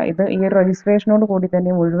ആവശ്യമില്ല. ഇത് ഈ രജിസ്ട്രേഷനോട് കൂടി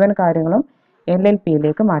തന്നെ മുഴുവൻ കാര്യങ്ങളും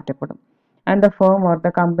LLPയിലേക്ക് മാറ്റപ്പെടും. And the firm or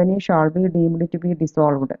the company shall be deemed to B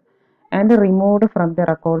dissolved and removed from the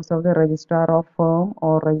records of the registrar of firm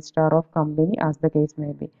or registrar of company as the case may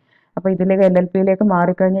be. അപ്പോൾ ഇതിലേക്ക് LLPയിലേക്ക്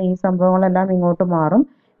മാറിക്കഴിഞ്ഞാൽ ഈ സംഭവങ്ങളെല്ലാം ഇങ്ങോട്ട് മാറും.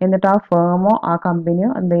 എന്നിട്ട് ആ ഫേമോ ആ കമ്പനിയോ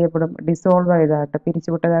എന്ത് ചെയ്യപ്പെടും? ഡിസോൾവ് ചെയ്തതായിട്ട്,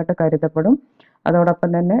 പിരിച്ചുവിട്ടതായിട്ട് കരുതപ്പെടും. അതോടൊപ്പം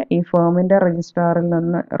തന്നെ ഈ ഫേമിൻ്റെ രജിസ്ട്രാറുടെ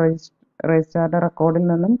റെക്കോർഡിൽ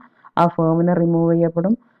നിന്നും ആ ഫേമിനെ റിമൂവ്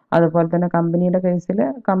ചെയ്യപ്പെടും. അതുപോലെ തന്നെ കമ്പനിയുടെ കേസിൽ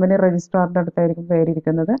കമ്പനി രജിസ്ട്രാറിൻ്റെ അടുത്തായിരിക്കും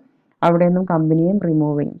പേരിരിക്കുന്നത്, അവിടെ നിന്നും കമ്പനിയും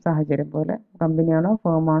റിമൂവ് ചെയ്യും. സാഹചര്യം പോലെ കമ്പനിയാണോ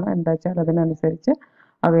ഫേമാണോ എന്താ വെച്ചാൽ അതിനനുസരിച്ച്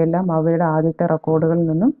അവയെല്ലാം അവയുടെ ആദ്യത്തെ റെക്കോർഡുകളിൽ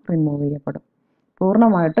നിന്നും റിമൂവ് ചെയ്യപ്പെടും.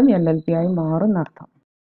 പൂർണ്ണമായിട്ടും LLP ആയി മാറും എന്നർത്ഥം.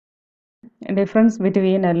 Difference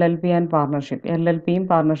between LLP and partnership. LLPയും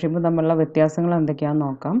പാർട്ണർഷിപ്പും തമ്മിലുള്ള വ്യത്യാസങ്ങൾ എന്തൊക്കെയാണെന്ന്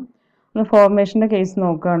നോക്കാം. ഫോർമേഷൻ്റെ കേസ്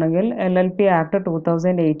നോക്കുകയാണെങ്കിൽ LLP ആക്ട്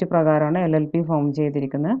 2008 പ്രകാരമാണ് LLP ഫോം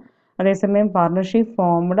ചെയ്തിരിക്കുന്നത്. അതേസമയം partnership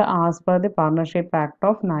formed as per the partnership act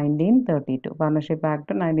of 1932. Partnership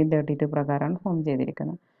act 1932 പ്രകാരമാണ് ഫോം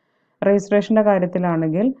ചെയ്തിരിക്കുന്നത്. രജിസ്ട്രേഷൻ്റെ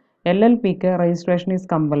കാര്യത്തിലാണെങ്കിൽ LLPക്ക് registration is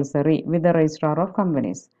compulsory with the registrar of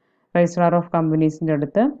companies. Registrar of കമ്പനീസിൻ്റെ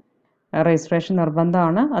അടുത്ത് രജിസ്ട്രേഷൻ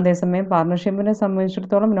നിർബന്ധമാണ്. അതേസമയം പാർട്ണർഷിപ്പിനെ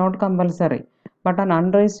സംബന്ധിച്ചിടത്തോളം not compulsory. But an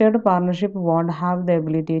unregistered partnership won't have the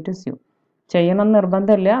ability to sue. ചെയ്യണമെന്ന്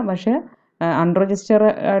നിർബന്ധമില്ല, പക്ഷേ അൺരജിസ്റ്റർ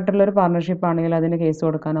ആയിട്ടുള്ളൊരു പാർട്ണർഷിപ്പ് ആണെങ്കിൽ അതിന് കേസ്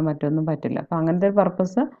കൊടുക്കാനോ മറ്റൊന്നും പറ്റില്ല. അപ്പോൾ അങ്ങനത്തെ ഒരു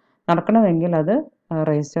പർപ്പസ് നടക്കണമെങ്കിൽ അത്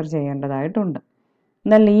രജിസ്റ്റർ ചെയ്യേണ്ടതായിട്ടുണ്ട്.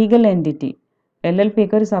 എന്നാൽ ലീഗൽ എൻറ്റിറ്റി,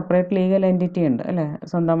 LLPക്ക് ഒരു സെപ്പറേറ്റ് ലീഗൽ എൻറ്റിറ്റി ഉണ്ട് അല്ലേ,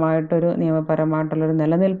 സ്വന്തമായിട്ടൊരു നിയമപരമായിട്ടുള്ളൊരു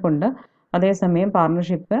നിലനിൽപ്പുണ്ട്. അതേസമയം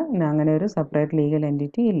പാർട്ണർഷിപ്പ് അങ്ങനെ ഒരു സെപ്പറേറ്റ് ലീഗൽ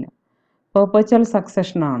എൻറ്റിറ്റി ഇല്ല. പെർപ്പച്വൽ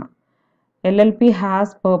സക്സഷൻ ആണ്. LLP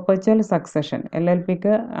has perpetual succession.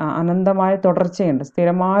 LLPക്ക് അനന്തമായ തുടർച്ചയുണ്ട്,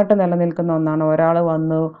 സ്ഥിരമായിട്ട് നിലനിൽക്കുന്ന ഒന്നാണ്. ഒരാൾ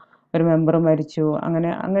വന്നു, ഒരു മെമ്പർ മരിച്ചു,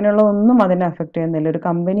 അങ്ങനെയുള്ള ഒന്നും അതിനെ അഫക്റ്റ് ചെയ്യുന്നില്ല. ഒരു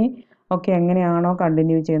കമ്പനി ഒക്കെ എങ്ങനെയാണോ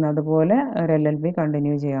കണ്ടിന്യൂ ചെയ്യുന്നത് അതുപോലെ ഒരു LLP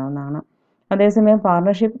കണ്ടിന്യൂ ചെയ്യാവുന്നതാണ്. അതേസമയം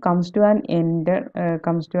partnership comes to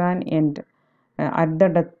an end at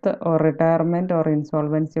the death or retirement or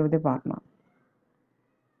insolvency of the partner.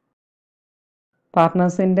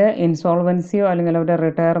 പാർട്ട്നേഴ്സിൻ്റെ ഇൻസോൾവൻസിയോ അല്ലെങ്കിൽ അവരുടെ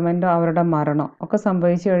റിട്ടയർമെൻറ്റോ അവരുടെ മരണമോ ഒക്കെ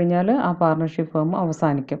സംഭവിച്ചു കഴിഞ്ഞാൽ ആ പാർട്ണർഷിപ്പ് ഫേം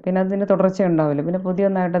അവസാനിക്കും. പിന്നെ അതിന് തുടർച്ച ഉണ്ടാവില്ല, പിന്നെ പുതിയ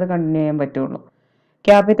ഒന്നായിട്ട് അത് കണ്ടിന്യൂ ചെയ്യാൻ പറ്റുള്ളൂ.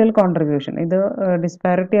 ക്യാപിറ്റൽ കോൺട്രിബ്യൂഷൻ, ഇത്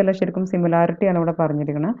ഡിസ്പാരിറ്റി അല്ല, ശരിക്കും സിമിലാരിറ്റിയാണ് ഇവിടെ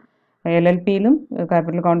പറഞ്ഞിരിക്കുന്നത്. LLPയിലും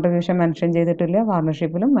ക്യാപിറ്റൽ കോൺട്രിബ്യൂഷൻ മെൻഷൻ ചെയ്തിട്ടില്ല,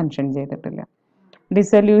 പാർട്ണർഷിപ്പിലും മെൻഷൻ ചെയ്തിട്ടില്ല.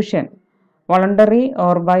 Dissolution voluntary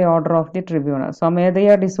or by order of the tribunal.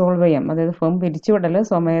 സ്വമേധയാ ഡിസോൾവ് ചെയ്യാം, അതായത് ഫേം പിരിച്ചുവിടൽ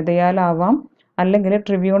സ്വമേധയാലാവാം അല്ലെങ്കിൽ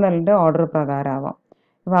ട്രിബ്യൂണലിൻ്റെ ഓർഡർ പ്രകാരമാവാം.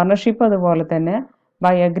 പാർട്ണർഷിപ്പ് അതുപോലെ തന്നെ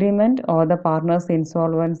by agreement or the partners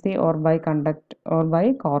insolvency or by conduct or by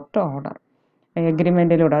court order.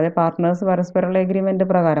 എഗ്രിമെൻറ്റിലൂടെ, അതായത് പാർട്ട്നേഴ്സ് പരസ്പരമുള്ള എഗ്രിമെൻറ്റ്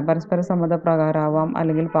പ്രകാരം, പരസ്പര സമ്മതപ്രകാരമാവാം,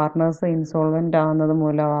 അല്ലെങ്കിൽ പാർട്ട്നേഴ്സ് ഇൻസോൾവൻ്റ് ആവുന്നത്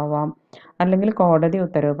മൂലമാവാം, അല്ലെങ്കിൽ കോടതി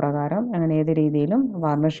ഉത്തരവ് പ്രകാരം. അങ്ങനെ ഏത് രീതിയിലും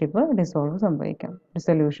പാർട്ണർഷിപ്പ്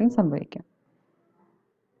ഡിസൊല്യൂഷൻ സംഭവിക്കാം.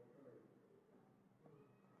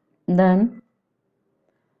 ദെൻ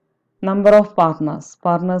നമ്പർ ഓഫ്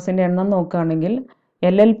പാർട്ട്നേഴ്സിൻ്റെ എണ്ണം നോക്കുകയാണെങ്കിൽ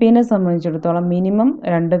LLPനെ സംബന്ധിച്ചിടത്തോളം minimum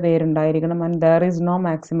 2 പേരുണ്ടായിരിക്കണം. And there is no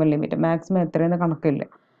maximum limit, maximum എത്രയെന്ന് കണക്കില്ല.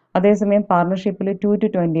 അതേസമയം പാർട്ണർഷിപ്പിൽ 2 to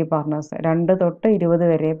 20 പാർട്ട്നേഴ്സ്, 2 തൊട്ട് 20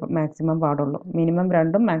 വരെ മാക്സിമം പാടുള്ളൂ. മിനിമം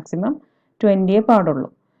 2ഉം മാക്സിമം 20 പാടുള്ളൂ.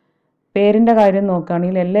 പേരിൻ്റെ കാര്യം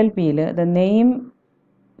നോക്കുകയാണെങ്കിൽ LLPയിൽ the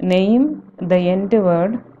name the end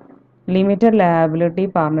word limited liability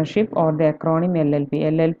partnership or the acronym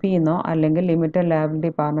LLP എന്നോ അല്ലെങ്കിൽ ലിമിറ്റഡ്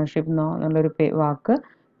ലയബിലിറ്റി പാർട്ണർഷിപ്പ് എന്നോ എന്നുള്ളൊരു വാക്ക്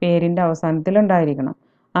പേരിൻ്റെ അവസാനത്തിലുണ്ടായിരിക്കണം.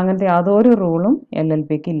 അങ്ങനത്തെ യാതൊരു റൂളും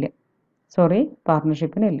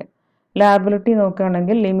പാർട്ണർഷിപ്പിനില്ല. ലയബിലിറ്റി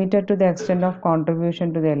നോക്കുകയാണെങ്കിൽ limited to the extent of contribution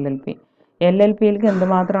to the LLPയിലേക്ക്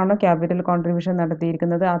എന്തുമാത്രമാണോ capital contribution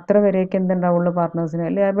നടത്തിയിരിക്കുന്നത് അത്ര വരെയൊക്കെ എന്തുണ്ടാവുള്ളൂ, പാർട്ട്നേഴ്സിന്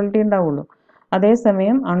ലയബിലിറ്റി ഉണ്ടാവുള്ളൂ.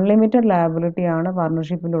 അതേസമയം അൺലിമിറ്റഡ് ലയബിലിറ്റി ആണ്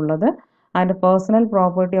പാർട്ണർഷിപ്പിലുള്ളത്. And personal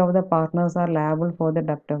property of the partners R liable for the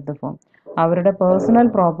ഡെപ്റ്റ് of the firm. അവരുടെ പേഴ്സണൽ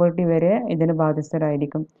പ്രോപ്പർട്ടി വരെ ഇതിന്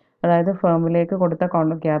ബാധ്യസ്ഥരായിരിക്കും. അതായത് ഫേമിലേക്ക് കൊടുത്ത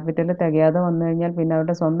ക്യാപിറ്റൽ തികയാതെ വന്നു കഴിഞ്ഞാൽ പിന്നെ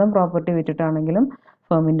അവരുടെ സ്വന്തം പ്രോപ്പർട്ടി വിറ്റിട്ടാണെങ്കിലും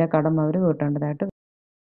ഫേമിൻ്റെ കടം അവർ വീട്ടേണ്ടതായിട്ട്.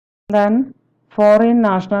 Then foreign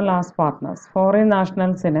national as partners. Foreign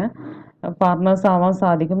നാഷണൽസിന് partners ആവാൻ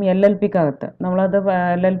സാധിക്കും LLPക്കകത്ത്. നമ്മളത്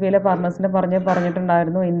LLPയിലെ പാർട്ട്നേഴ്സിനെ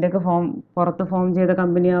പറഞ്ഞിട്ടുണ്ടായിരുന്നു. ഇന്ത്യക്ക് പുറത്ത് ഫോം ചെയ്ത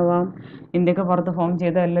കമ്പനി ആവാം, ഇന്ത്യക്ക് പുറത്ത് ഫോം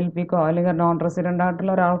ചെയ്ത LLPക്കോ അല്ലെങ്കിൽ നോൺ റെസിഡൻ്റ്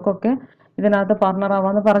ആയിട്ടുള്ള ഒരാൾക്കൊക്കെ ഇതിനകത്ത് പാർട്ട്ണർ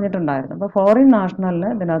ആവാമെന്ന് പറഞ്ഞിട്ടുണ്ടായിരുന്നു. അപ്പോൾ ഫോറിൻ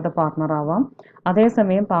നാഷണലിന് ഇതിനകത്ത് പാർട്ട്ണർ ആവാം.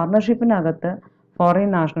 അതേസമയം പാർട്ണർഷിപ്പിനകത്ത് ഫോറിൻ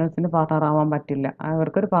നാഷണൽസിന് പാർട്ട്ണർ ആവാൻ പറ്റില്ല.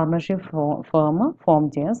 അവർക്കൊരു പാർട്ണർഷിപ്പ് ഫോം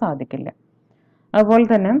ചെയ്യാൻ സാധിക്കില്ല. അതുപോലെ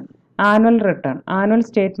തന്നെ annual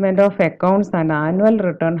statement of accounts and annual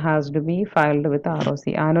return has to be filed with ROC.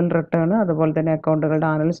 Annual return അതുപോലെ തന്നെ അക്കൗണ്ടുകളുടെ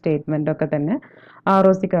ആനുവൽ സ്റ്റേറ്റ്മെൻ്റ് ഒക്കെ തന്നെ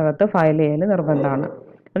ROCക്കകത്ത് ഫയൽ ചെയ്യൽ നിർബന്ധമാണ്.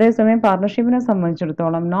 അതേസമയം പാർട്ണർഷിപ്പിനെ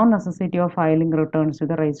സംബന്ധിച്ചിടത്തോളം no necessity of filing returns to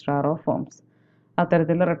the registrar of firms.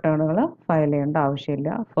 അത്തരത്തിലുള്ള റിട്ടേണുകൾ ഫയൽ ചെയ്യേണ്ട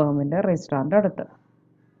ആവശ്യമില്ല ഫേമിൻ്റെ രജിസ്ട്രാറിൻ്റെ അടുത്ത്.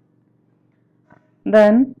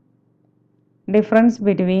 Then difference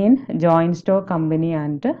between joint stock company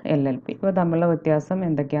and LLP. ഇപ്പോൾ തമ്മിലുള്ള വ്യത്യാസം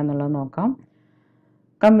എന്തൊക്കെയാണെന്നുള്ളത് നോക്കാം.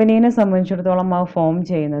 കമ്പനീനെ സംബന്ധിച്ചിടത്തോളം ഫോം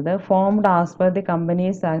ചെയ്യുന്നത് formed as per the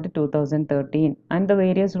companies act 2013 and the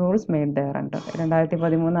various rules made there under.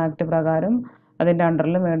 2013 act പ്രകാരം അതിൻ്റെ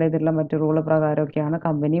അണ്ടറിൽ മെയ്ഡ് ചെയ്തിട്ടുള്ള മറ്റു റൂള് പ്രകാരമൊക്കെയാണ്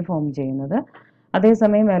കമ്പനി ഫോം ചെയ്യുന്നത്.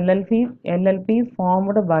 അതേസമയം LLP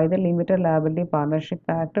formed by the limited liability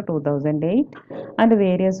partnership act 2008 and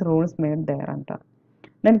various rules made there under.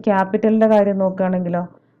 Then ക്യാപിറ്റലിൻ്റെ കാര്യം നോക്കുകയാണെങ്കിലോ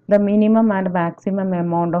the minimum and maximum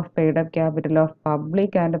amount of paid up capital of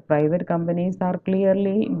public and private companies are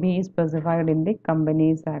clearly be specified in the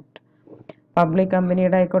Companies Act. Public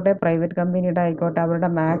കമ്പനിയുടെ ആയിക്കോട്ടെ private കമ്പനിയുടെ ആയിക്കോട്ടെ അവരുടെ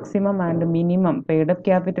maximum and minimum paid up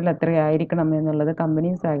capital എത്രയായിരിക്കണം എന്നുള്ളത്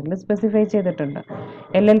companies ആക്ടിൽ specify ചെയ്തിട്ടുണ്ട്.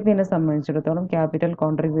 LLPനെ സംബന്ധിച്ചിടത്തോളം capital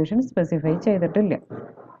contribution specify ചെയ്തിട്ടില്ല.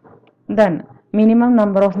 Then minimum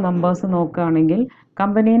number of members നോക്കുകയാണെങ്കിൽ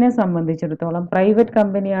കമ്പനീനെ സംബന്ധിച്ചിടത്തോളം പ്രൈവറ്റ്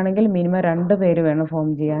കമ്പനി ആണെങ്കിൽ മിനിമം 2 പേര് വേണം ഫോം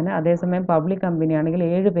ചെയ്യാൻ. അതേസമയം പബ്ലിക് കമ്പനി ആണെങ്കിൽ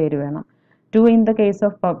 7 പേര് വേണം. 2 in the case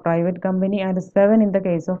of private company and 7 in the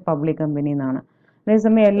case of public company എന്നാണ്.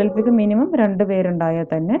 അതേസമയം LLPക്ക് മിനിമം 2 പേരുണ്ടായാൽ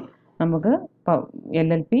തന്നെ നമുക്ക്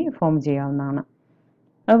LLP ഫോം ചെയ്യാവുന്നതാണ്.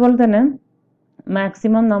 അതുപോലെ തന്നെ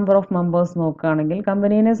മാക്സിമം നമ്പർ ഓഫ് മെമ്പേഴ്സ് നോക്കുകയാണെങ്കിൽ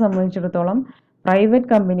കമ്പനീനെ സംബന്ധിച്ചിടത്തോളം പ്രൈവറ്റ്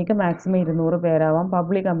കമ്പനിക്ക് മാക്സിമം 200 പേരാവാം,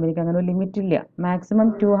 പബ്ലിക് കമ്പനിക്ക് അങ്ങനെ ഒരു ലിമിറ്റ് ഇല്ല. Maximum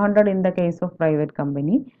 200 in the case of private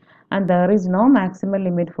company and there is no maximum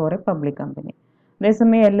limit for a public company.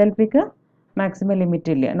 അതേസമയം LLPക്ക് മാക്സിമം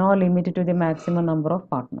ലിമിറ്റ് ഇല്ല. No limit to the maximum number of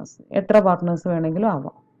partners. എത്ര partners വേണമെങ്കിലും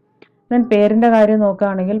ആവാം. Then പേരിൻ്റെ കാര്യം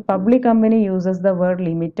നോക്കുകയാണെങ്കിൽ public company uses the word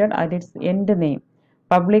limited at its end name.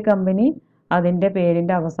 Public company അതിൻ്റെ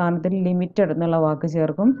പേരിൻ്റെ അവസാനത്തിൽ ലിമിറ്റഡ് എന്നുള്ള വാക്ക്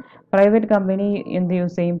ചേർക്കും. പ്രൈവറ്റ് കമ്പനി എന്ത്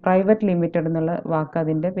യൂസ് ചെയ്യും? പ്രൈവറ്റ് ലിമിറ്റഡ് എന്നുള്ള വാക്ക്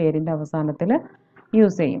അതിൻ്റെ പേരിൻ്റെ അവസാനത്തിൽ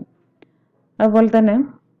യൂസ് ചെയ്യും. അതുപോലെ തന്നെ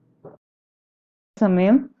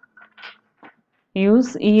സമയം use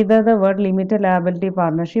either the word limited liability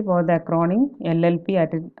partnership or the acronym LLP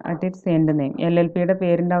at its end name. LLPയുടെ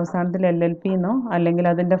പേരിൻ്റെ അവസാനത്തിൽ LLP എന്നോ അല്ലെങ്കിൽ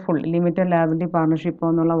അതിൻ്റെ ഫുൾ ലിമിറ്റഡ് ലയബിലിറ്റി പാർട്ണർഷിപ്പോ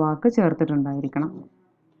എന്നുള്ള വാക്ക് ചേർത്തിട്ടുണ്ടായിരിക്കണം.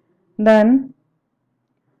 ദെൻ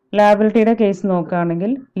ലയബിലിറ്റിയുടെ കേസ്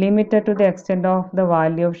നോക്കുകയാണെങ്കിൽ limited to the extend of the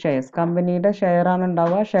value of shares. കമ്പനിയുടെ ഷെയറാണ്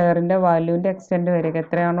ഉണ്ടാവുക, ഷെയറിൻ്റെ വാല്യൂവിൻ്റെ എക്സ്റ്റെൻഡ് വരെയൊക്കെ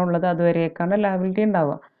എത്രയാണോ ഉള്ളത് അതുവരെയൊക്കെയാണ് ലയബിലിറ്റി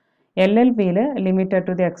ഉണ്ടാവുക. LLPയിൽ limited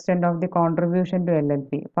to the extend of the contribution to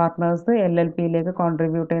LLP. Partners LLPയിലേക്ക്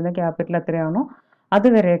contribute ചെയ്യുന്ന ക്യാപിറ്റൽ എത്രയാണോ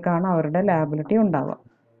അതുവരെയൊക്കെയാണ് അവരുടെ ലയബിലിറ്റി ഉണ്ടാവുക.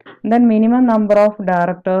 Then minimum number of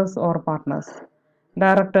directors or partners.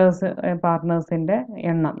 പാർട്ട്നേഴ്സിൻ്റെ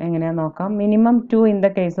എണ്ണം എങ്ങനെയാണെന്ന് നോക്കാം. Minimum 2 in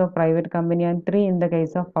the case of private company and 3 in the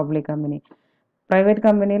case of public company. Private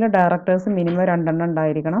കമ്പനിയിൽ directors minimum 2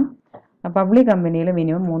 ഉണ്ടായിരിക്കണം. Public കമ്പനിയിൽ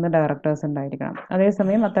മിനിമം 3 ഡയറക്ടേഴ്സ് ഉണ്ടായിരിക്കണം.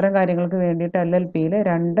 അതേസമയം അത്തരം കാര്യങ്ങൾക്ക് വേണ്ടിയിട്ട് LLPയിൽ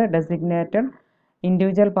 2 ഡെസിഗ്നേറ്റഡ്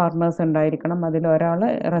ഇൻഡിവിജ്വൽ പാർട്ട്നേഴ്സ് ഉണ്ടായിരിക്കണം. അതിൽ ഒരാൾ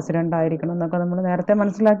റെസിഡൻ്റ് ആയിരിക്കണം എന്നൊക്കെ നമ്മൾ നേരത്തെ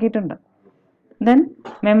മനസ്സിലാക്കിയിട്ടുണ്ട്. ദെൻ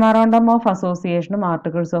മെമ്മോറാണ്ടം ഓഫ് അസോസിയേഷനും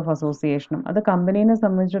ആർട്ടിക്കിൾസ് ഓഫ് അസോസിയേഷനും അത് കമ്പനീനെ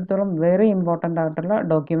സംബന്ധിച്ചിടത്തോളം വെരി ഇമ്പോർട്ടൻ്റ് ആയിട്ടുള്ള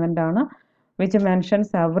ഡോക്യുമെൻ്റ് ആണ്. Which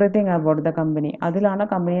mentions everything about the company. അതിലാണ്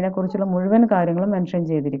കമ്പനീനെ കുറിച്ചുള്ള മുഴുവൻ കാര്യങ്ങളും മെൻഷൻ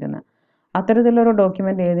ചെയ്തിരിക്കുന്നത്. അത്തരത്തിലൊരു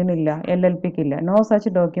document ഏതിനില്ല? LLPക്കില്ല. No such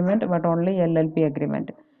document but only LLP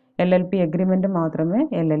agreement. LLP agreement മാത്രമേ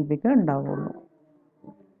LLPക്ക് ഉണ്ടാവുള്ളൂ.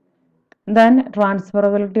 Then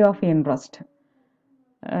transferability of interest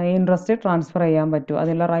transfer ചെയ്യാൻ പറ്റും,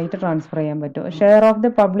 അതിലുള്ള റൈറ്റ് ട്രാൻസ്ഫർ ചെയ്യാൻ പറ്റും. Share of the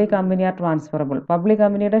public company R transferable. Public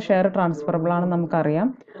കമ്പനിയുടെ ഷെയർ ട്രാൻസ്ഫറബിൾ ആണെന്ന് നമുക്കറിയാം.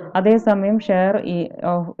 അതേസമയം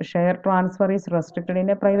share transfer is restricted in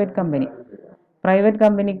A private company. Private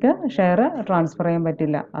കമ്പനിക്ക് ഷെയർ ട്രാൻസ്ഫർ ചെയ്യാൻ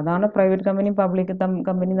പറ്റില്ല. അതാണ് പ്രൈവറ്റ് കമ്പനിയും പബ്ലിക്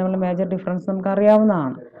കമ്പനിയും തമ്മിലുള്ള മേജർ ഡിഫറൻസ് നമുക്ക്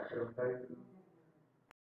അറിയാവുന്നതാണ്.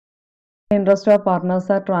 Interest of partners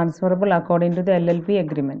R transferable according to the LLP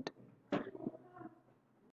agreement.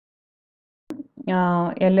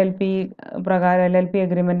 LLP പ്രകാരം LLP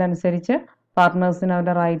അഗ്രിമെന്റ് അനുസരിച്ച് പാർട്ട്നേഴ്സിന്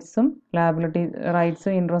അവരുടെ റൈറ്റ്സും ലയബിലിറ്റി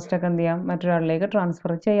റൈറ്റ്സും ഇൻട്രസ്റ്റ് ഒക്കെ എന്ത് ചെയ്യാം? മറ്റൊരാളിലേക്ക്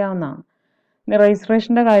ട്രാൻസ്ഫർ ചെയ്യാവുന്നതാണ്.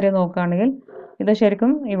 രജിസ്ട്രേഷൻ്റെ കാര്യം നോക്കുകയാണെങ്കിൽ ഇത്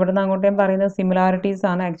ശരിക്കും ഇവിടുന്ന് അങ്ങോട്ട് ഞാൻ പറയുന്നത് സിമിലാരിറ്റീസ്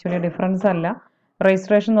ആണ്, ആക്ച്വലി ഡിഫറൻസ് അല്ല.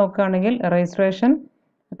 രജിസ്ട്രേഷൻ നോക്കുകയാണെങ്കിൽ രജിസ്ട്രേഷൻ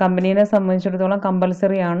കമ്പനീനെ സംബന്ധിച്ചിടത്തോളം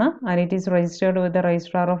കമ്പൽസറി ആണ്. And it is registered with the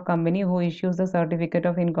registrar of company who issues the certificate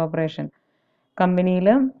of incorporation. കമ്പനിയിൽ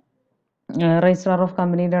രജിസ്ട്രാർ ഓഫ്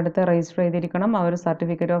കമ്പനിയുടെ അടുത്ത് രജിസ്റ്റർ ചെയ്തിരിക്കണം. അവർ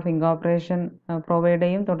സർട്ടിഫിക്കറ്റ് ഓഫ് ഇൻകോർപ്പറേഷൻ പ്രൊവൈഡ്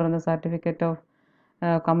ചെയ്യും. തുടർന്ന് സർട്ടിഫിക്കറ്റ് ഓഫ്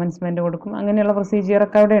കമൻസ്മെൻറ്റ് കൊടുക്കും. അങ്ങനെയുള്ള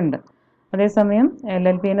പ്രൊസീജിയറൊക്കെ അവിടെ ഉണ്ട്. അതേസമയം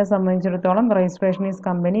LLPനെ സംബന്ധിച്ചിടത്തോളം registration is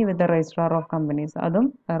company with the registrar of companies. അതും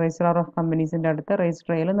രജിസ്ട്രാർ ഓഫ് കമ്പനീസിൻ്റെ അടുത്ത്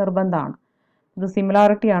രജിസ്റ്റർ ചെയ്യൽ നിർബന്ധമാണ്. ഇത്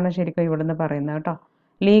സിമിലാരിറ്റിയാണ് ശരിക്കും ഇവിടുന്ന് പറയുന്നത് കേട്ടോ.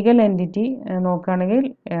 ലീഗൽ എൻറ്റിറ്റി നോക്കുകയാണെങ്കിൽ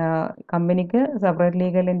കമ്പനിക്ക് സെപ്പറേറ്റ്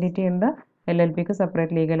ലീഗൽ എൻറ്റിറ്റി ഉണ്ട്, LLPക്ക്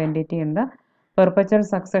സെപ്പറേറ്റ് ലീഗൽ എൻറ്റിറ്റി ഉണ്ട്. പെർപ്പച്വൽ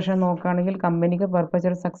സക്സഷൻ നോക്കുകയാണെങ്കിൽ കമ്പനിക്ക്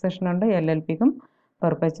പെർപ്പച്വൽ സക്സഷൻ ഉണ്ട്, LLPക്കും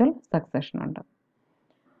പെർപ്പച്വൽ സക്സഷൻ ഉണ്ട്.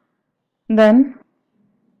 Then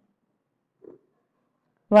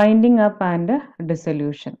winding up and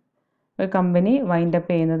dissolution. ഒരു കമ്പനി വൈൻഡ് അപ്പ്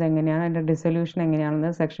ചെയ്യുന്നത് എങ്ങനെയാണ്, അതിൻ്റെ ഡിസൊല്യൂഷൻ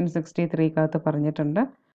എങ്ങനെയാണെന്ന് സെക്ഷൻ 63 പറഞ്ഞിട്ടുണ്ട്.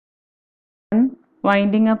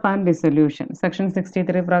 Winding up and dissolution section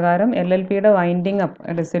 63 പ്രകാരം LLPയുടെ വൈൻഡിങ് അപ്പ്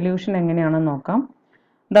ഡിസൊല്യൂഷൻ എങ്ങനെയാണെന്ന് നോക്കാം.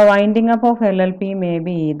 The winding up of LLP may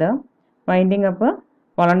be either winding up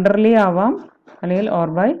വളണ്ടറിലി ആവാം അല്ലെങ്കിൽ ഓർ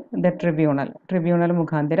ബൈ ദ ട്രിബ്യൂണൽ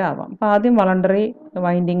മുഖാന്തരം ആവാം. അപ്പോൾ ആദ്യം വളണ്ടറി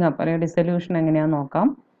വൈൻഡിങ് അപ്പ് അല്ലെങ്കിൽ ഡിസൊല്യൂഷൻ എങ്ങനെയാണെന്ന് നോക്കാം.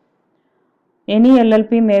 Any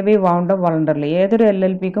LLP may be wound up voluntarily. ഏതൊരു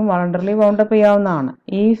LLP ക്കും voluntarily wound up ചെയ്യാവുന്നതാണ്.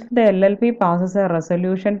 If the LLP passes a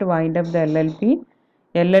resolution to wind up the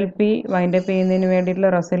LLP wind up ചെയ്യുന്നതിന്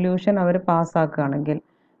വേണ്ടിയിട്ടുള്ള റെസൊല്യൂഷൻ അവർ പാസ്സാക്കുകയാണെങ്കിൽ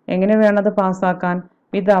എങ്ങനെ വേണത് പാസ്സാക്കാൻ?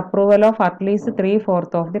 With the approval of at least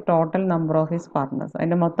 3/4 of the total number of his partners.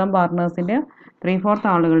 അതിൻ്റെ മൊത്തം പാർട്ട്നേഴ്സിൻ്റെ 3/4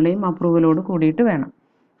 ആളുകളുടെയും അപ്രൂവലോട് കൂടിയിട്ട് വേണം.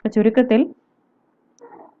 അപ്പോൾ ചുരുക്കത്തിൽ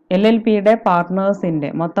LLPയുടെ പാർട്ട്നേഴ്സിൻ്റെ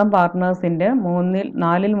മൊത്തം പാർട്ട്നേഴ്സിൻ്റെ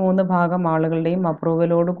 4/3 ഭാഗം ആളുകളുടെയും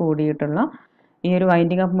അപ്രൂവലോട് കൂടിയിട്ടുള്ള ഈ ഒരു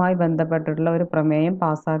വൈൻഡിങ് അപ്പുമായി ബന്ധപ്പെട്ടിട്ടുള്ള ഒരു പ്രമേയം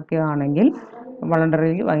പാസ്സാക്കുകയാണെങ്കിൽ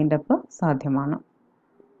വളണ്ടറി വൈൻഡപ്പ് സാധ്യമാണ്.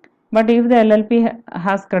 But if the LLP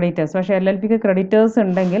has creditors, പക്ഷേ LLPക്ക് ക്രെഡിറ്റേഴ്സ്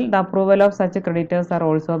ഉണ്ടെങ്കിൽ the approval of such creditors are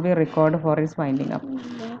also be required for it's winding up.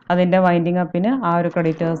 അതിൻ്റെ വൈൻഡിങ് അപ്പിന് ആ ഒരു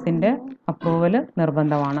ക്രെഡിറ്റേഴ്സിൻ്റെ അപ്രൂവൽ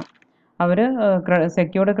നിർബന്ധമാണ്. അവർ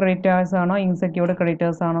സെക്യൂർഡ് ക്രെഡിറ്റേഴ്സ് ആണോ ഇൻസെക്യൂർഡ്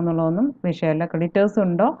ക്രെഡിറ്റേഴ്സ് ആണോ എന്നുള്ളതൊന്നും വിഷയമല്ല. ക്രെഡിറ്റേഴ്സ്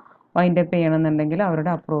ഉണ്ടോ വൈൻഡപ്പ് ചെയ്യണമെന്നുണ്ടെങ്കിൽ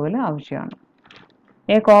അവരുടെ അപ്രൂവൽ ആവശ്യമാണ്.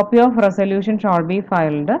 A copy of resolution shall be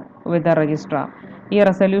filed with the registrar. ഈ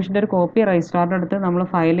റെസൊല്യൂഷൻ്റെ ഒരു കോപ്പി രജിസ്ട്രാറിൻ്റെ അടുത്ത് നമ്മൾ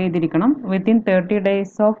ഫയൽ ചെയ്തിരിക്കണം. Within 30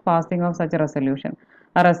 days of passing of such resolution.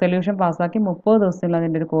 ആ റെസൊല്യൂഷൻ പാസ്സാക്കി 30 ദിവസത്തിൽ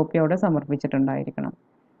അതിൻ്റെ ഒരു കോപ്പി അവിടെ സമർപ്പിച്ചിട്ടുണ്ടായിരിക്കണം.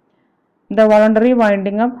 The voluntary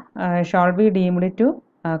winding up shall be deemed to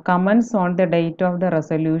commence on the date of the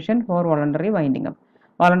resolution for voluntary winding up.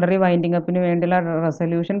 Voluntary winding അപ്പിന് വേണ്ടിയുള്ള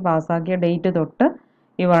resolution പാസ്സാക്കിയ date തൊട്ട്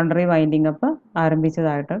ഈ voluntary winding up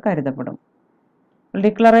ആരംഭിച്ചതായിട്ട് കരുതപ്പെടും.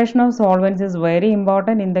 Declaration of solvency is very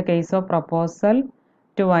important in the case of proposal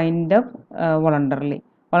to wind up voluntarily.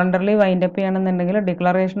 Voluntarily wind up ചെയ്യണമെന്നുണ്ടെങ്കിൽ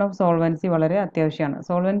declaration of solvency വളരെ അത്യാവശ്യമാണ്.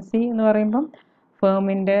 Solvency എന്ന് പറയുമ്പം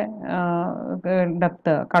ഫേമിൻ്റെ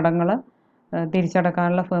depth, കടങ്ങൾ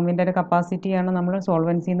തിരിച്ചടക്കാനുള്ള ഫേമിൻ്റെ ഒരു കപ്പാസിറ്റിയാണ് നമ്മൾ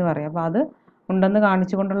സോൾവൻസി എന്ന് പറയുക. അപ്പോൾ അത് ഉണ്ടെന്ന്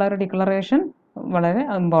കാണിച്ചുകൊണ്ടുള്ള ഒരു ഡിക്ലറേഷൻ വളരെ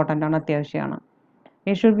ഇമ്പോർട്ടൻ്റ് ആണ്, അത്യാവശ്യമാണ്.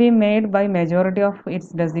 It should be made by majority of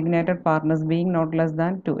its designated partners being not less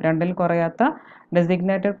than 2. 2ൽ കുറയാത്ത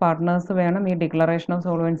ഡെസിഗ്നേറ്റഡ് പാർട്ട്നേഴ്സ് വേണം ഈ ഡിക്ലറേഷൻ ഓഫ്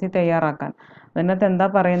സോൾവൻസി തയ്യാറാക്കാൻ. അതിനകത്ത് എന്താ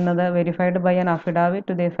പറയുന്നത്? Verified by an affidavit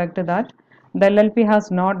to the effect that the LLP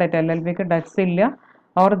has no debt, LLPക്ക് debts ഇല്ല,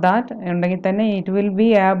 or that ഉണ്ടെങ്കിൽ തന്നെ it will be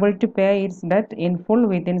able to pay it's debt in full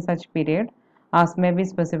within such period as may be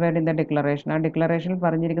specified in the declaration. ആ ഡിക്ലറേഷനിൽ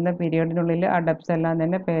പറഞ്ഞിരിക്കുന്ന പീരിയഡിനുള്ളിൽ ആ debts എല്ലാം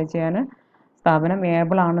തന്നെ പേ ചെയ്യാൻ സ്ഥാപനം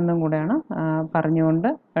ഏബിൾ ആണെന്നും കൂടെയാണ് പറഞ്ഞുകൊണ്ട്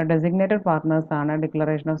designated പാർട്ട്നേഴ്സാണ്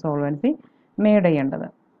declaration of solvency made ചെയ്യേണ്ടത്.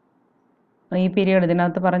 ഈ പീരിയഡ്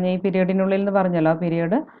ഇതിനകത്ത് പറഞ്ഞ ഈ പീരിയഡിനുള്ളിൽ എന്ന് പറഞ്ഞല്ലോ, ആ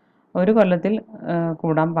പീരിയഡ് ഒരു കൊല്ലത്തിൽ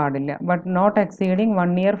കൂടാൻ പാടില്ല. But not exceeding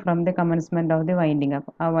 1 year from the commencement of the winding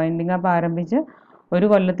up. ആ വൈൻഡിങ് അപ്പ് ആരംഭിച്ച് ഒരു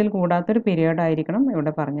കൊല്ലത്തിൽ കൂടാത്തൊരു പീരിയഡ് ആയിരിക്കണം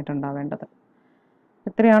ഇവിടെ പറഞ്ഞിട്ടുണ്ടാവേണ്ടത്.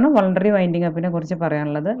 ഇത്രയാണ് വോളണ്ടറി വൈൻഡിങ് അപ്പിനെ കുറിച്ച്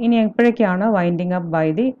പറയാനുള്ളത്. ഇനി എപ്പോഴൊക്കെയാണ് winding up by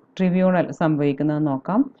the tribunal സംഭവിക്കുന്നത്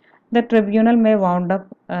നോക്കാം. The tribunal may wound up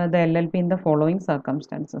the LLP in the following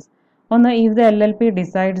circumstances. ഒന്ന്, if the LLP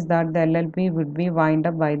decides that the LLP would be wind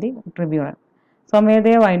up by the tribunal.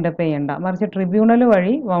 സ്വമേധയെ wind up ചെയ്യേണ്ട, മറിച്ച് tribunal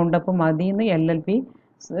വഴി wound up മതി എന്ന് LLP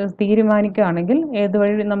തീരുമാനിക്കുകയാണെങ്കിൽ ഏത്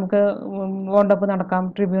വഴി നമുക്ക് wound up നടക്കാം?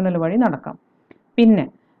 ട്രിബ്യൂണൽ വഴി നടക്കാം. പിന്നെ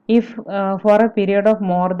if for a period of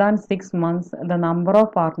more than 6 months the number of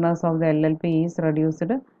partners of the LLP is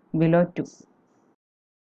reduced below 2.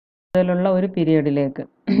 കൂടുതലുള്ള ഒരു പീരിയഡിലേക്ക്,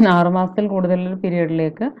 6 മാസത്തിൽ കൂടുതലുള്ള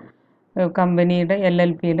പീരിയഡിലേക്ക് കമ്പനിയുടെ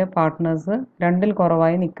LLPയിലെ പാർട്ട്നേഴ്സ് 2ൽ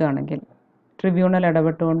കുറവായി നിൽക്കുകയാണെങ്കിൽ ട്രിബ്യൂണൽ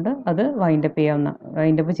ഇടപെട്ടുകൊണ്ട് അത് വൈൻഡപ്പ്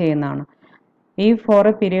ചെയ്യുന്നതാണ്. ഈ four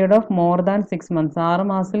A period of more than 6 months,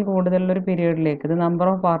 6 മാസത്തിൽ കൂടുതലുള്ള ഒരു പീരിയഡിലേക്ക് the number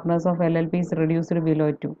of partners of LLP is reduced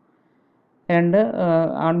below 2.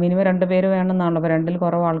 Minimum 2 പേര് വേണമെന്നാണല്ലോ. അപ്പോൾ 2ൽ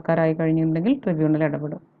കുറവ് ആൾക്കാരായി കഴിഞ്ഞിട്ടുണ്ടെങ്കിൽ ട്രിബ്യൂണൽ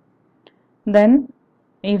ഇടപെടും. Then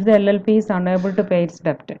if the LLP is unable to pay it's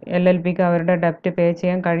ഡെപ്റ്റ്, LLPക്ക് അവരുടെ ഡെപ്റ്റ് പേ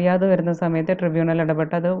ചെയ്യാൻ കഴിയാതെ വരുന്ന സമയത്ത് ട്രിബ്യൂണൽ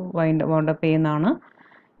ഇടപെട്ട് അത് വൗണ്ടപ്പ് ചെയ്യുന്നതാണ്.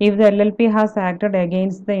 If the LLP has acted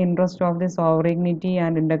against the interest of the സോവറിഗ്നിറ്റി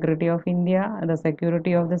and integrity of India, the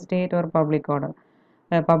security of the state or public order.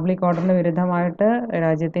 Public ഓർഡറിന് വിരുദ്ധമായിട്ട്,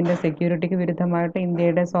 രാജ്യത്തിൻ്റെ സെക്യൂരിറ്റിക്ക് വിരുദ്ധമായിട്ട്,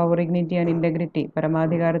 ഇന്ത്യയുടെ സോവറിഗ്നിറ്റി ആൻഡ് ഇൻറ്റഗ്രിറ്റി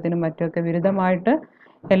പരമാധികാരത്തിനും മറ്റുമൊക്കെ വിരുദ്ധമായിട്ട്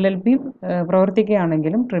LLP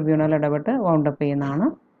പ്രവർത്തിക്കുകയാണെങ്കിലും ട്രിബ്യൂണൽ ഇടപെട്ട് വൗണ്ടപ്പ് ചെയ്യുന്നതാണ്.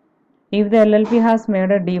 If the LLP has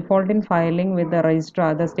made a default in filing with the registrar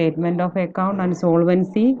the statement of account and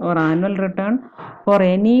solvency or annual return for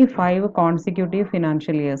any 5 consecutive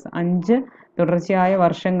financial years, 5 തുടർച്ചയായ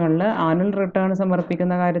വർഷങ്ങളിൽ annual return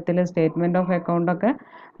സമർപ്പിക്കുന്ന കാര്യത്തിൽ statement of account ഒക്കെ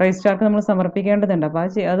രജിസ്ട്രാർക്ക് നമ്മൾ സമർപ്പിക്കേണ്ടതുണ്ട്. അപ്പോൾ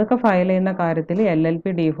അതൊക്കെ file ചെയ്യുന്ന കാര്യത്തിൽ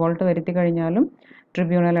LLP ഡീഫോൾട്ട് വരുത്തി കഴിഞ്ഞാലും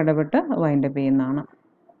ട്രിബ്യൂണൽ ഇടപെട്ട് വൈൻഡപ്പ് ചെയ്യുന്നതാണ്.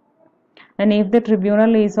 And if the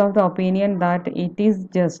tribunal is of the opinion that it is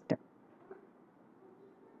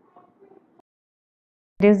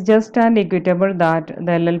just and equitable that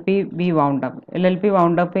the LLP be wound up, LLP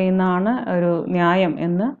wound up ചെയ്യുന്നതാണ് ഒരു ന്യായം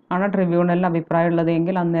എന്ന് ആണ് ട്രിബ്യൂണലിന് അഭിപ്രായമുള്ളത്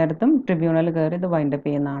എങ്കിൽ അന്നേരത്തും ട്രിബ്യൂണൽ കയറി ഇത് വൈൻഡപ്പ്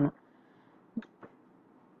ചെയ്യുന്നതാണ്.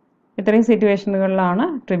 ഇത്രയും സിറ്റുവേഷനുകളിലാണ്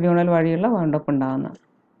ട്രിബ്യൂണൽ വഴിയുള്ള വൗണ്ട് അപ്പ് ഉണ്ടാകുന്നത്.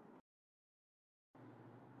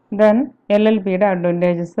 ദെൻ LLPയുടെ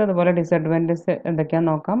അഡ്വാൻറ്റേജസ് അതുപോലെ ഡിസഡ്വാൻറ്റേജസ്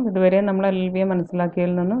എന്തൊക്കെയാണെന്ന് നോക്കാം. ഇതുവരെ നമ്മൾ LLPയെ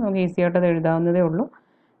മനസ്സിലാക്കിയതിൽ നിന്ന് നമുക്ക് ഈസി ആയിട്ട് അത് എഴുതാവുന്നതേ ഉള്ളൂ.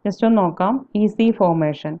 ജസ്റ്റ് ഒന്ന് നോക്കാം. ഈസി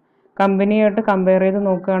ഫോർമേഷൻ, കമ്പനിയായിട്ട് കമ്പയർ ചെയ്ത്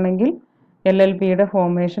നോക്കുകയാണെങ്കിൽ LLPയുടെ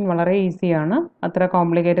ഫോർമേഷൻ വളരെ ഈസിയാണ്. അത്ര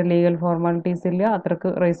കോംപ്ലിക്കേറ്റഡ് ലീഗൽ ഫോർമാലിറ്റീസ് ഇല്ല, അത്രക്ക്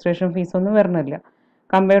രജിസ്ട്രേഷൻ ഫീസ് ഒന്നും വരുന്നില്ല.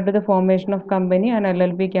 Compared to the formation of company and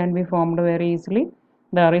LLP can be formed very easily.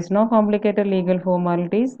 There is no complicated legal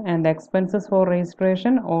formalities and the expenses for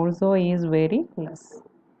registration also is very less.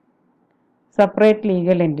 Separate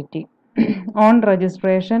legal entity. On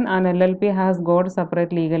registration, an LLP has got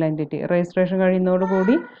separate legal entity. Registration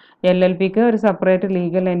കഴിയുന്നതോടുകൂടി LLPക്ക് ഒരു separate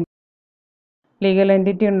legal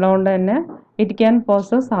entity ഉള്ളതുകൊണ്ട് തന്നെ it can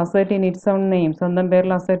poses asset in its on name. സ്വന്തം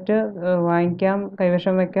പേരിൽ asset വാങ്ങിക്കാം,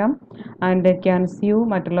 കൈവശം വയ്ക്കാം. And can sue,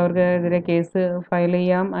 മറ്റുള്ളവർക്കെതിരെ case file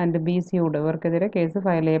ചെയ്യാം. And B SUD, ഇവർക്കെതിരെ കേസ്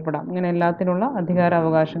ഫയൽ ചെയ്യപ്പെടാം. ഇങ്ങനെ എല്ലാത്തിനുള്ള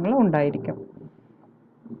അധികാരാവകാശങ്ങളും ഉണ്ടായിരിക്കും.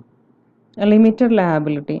 Limited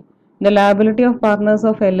liability. The liability of partners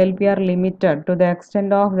of LLP are limited to the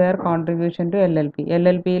extent of their contribution to LLP.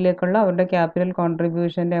 LLPയിലേക്കുള്ള അവരുടെ ക്യാപിറ്റൽ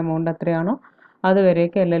കോൺട്രിബ്യൂഷൻ്റെ എമൗണ്ട് എത്രയാണോ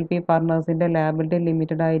അതുവരേക്ക് LLP പാർട്ട്നേഴ്സിൻ്റെ liability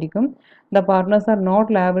limited ആയിരിക്കും. The partners are not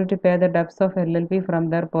liable to pay the debts of LLP from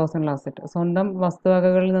there personal asset. സ്വന്തം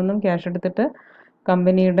വസ്തുവകകളിൽ നിന്നും cash എടുത്തിട്ട്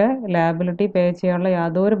കമ്പനിയുടെ liability പേ ചെയ്യാനുള്ള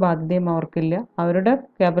യാതൊരു ബാധ്യതയും അവർക്കില്ല. അവരുടെ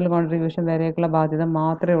ക്യാപിറ്റൽ കോൺട്രിബ്യൂഷൻ വരേക്കുള്ള ബാധ്യത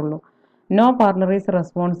മാത്രമേ ഉള്ളൂ. No partner is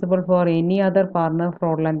responsible for any other partner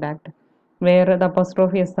fraudulent act. വേറെ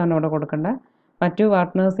അപ്പോസ്ട്രോഫി എസ് ആണ് ഇവിടെ കൊടുക്കേണ്ടത്. മറ്റു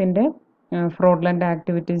പാർട്ട്നേഴ്സിൻ്റെ ഫ്രോഡുലൻ്റ്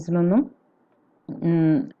ആക്ടിവിറ്റീസിനൊന്നും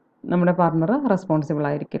നമ്മുടെ പാർട്ണർ റെസ്പോൺസിബിൾ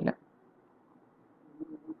ആയിരിക്കില്ല.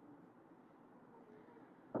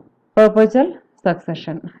 Perpetual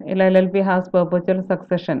succession. LLP has perpetual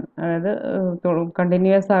succession, അതായത്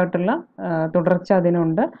കണ്ടിന്യൂസ് ആയിട്ടുള്ള തുടർച്ച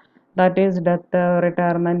അതിനുണ്ട്. That is death,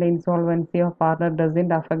 retirement, insolvency of partner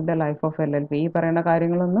doesn't affect the life of LLP. ഈ പറയുന്ന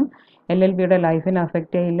കാര്യങ്ങളൊന്നും LLPയുടെ ലൈഫിനെ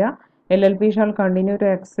അഫക്റ്റ് ചെയ്യില്ല. LLP shall continue to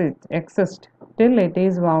exist till it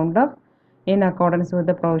is wound up in accordance with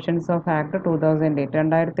the provisions of Act 2008.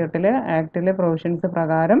 2008 ആക്ടിലെ provisions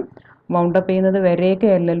പ്രകാരം wound up ചെയ്യുന്നത് വരെയൊക്കെ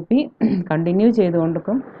LLP continue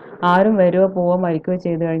ചെയ്തുകൊണ്ടിരിക്കും. ആരും വരുവോ പോവോ മരിക്കുകയോ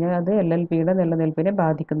ചെയ്തു കഴിഞ്ഞാൽ അത് LLPയുടെ നിലനിൽപ്പിനെ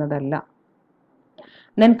ബാധിക്കുന്നതല്ല.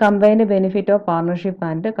 Then combined benefit of partnership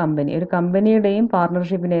and company. ഒരു കമ്പനിയുടെയും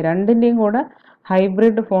പാർട്ണർഷിപ്പിൻ്റെയും രണ്ടിൻ്റെയും കൂടെ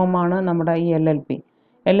ഹൈബ്രിഡ് ഫോമാണ് നമ്മുടെ ഈ LLP.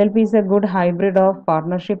 LLP is A good hybrid of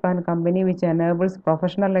partnership and company which enables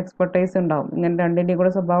professional expertise ഉണ്ടാവും. ഇങ്ങനെ രണ്ടിൻ്റെയും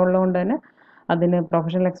കൂടെ സ്വഭാവം ഉള്ളതുകൊണ്ട് തന്നെ അതിന്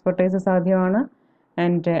പ്രൊഫഷണൽ എക്സ്പെർട്ടൈസ് സാധ്യമാണ്.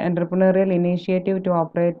 And entrepreneurial initiative to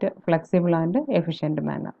operate flexible and efficient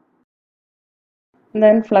manor.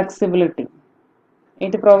 Then flexibility.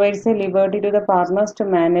 It provides a liberty to the partners to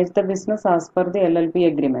manage the business as per the LLP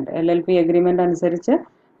agreement. LLP agreement അനുസരിച്ച്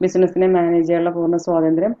ബിസിനസ്സിനെ manage ചെയ്യാനുള്ള പൂർണ്ണ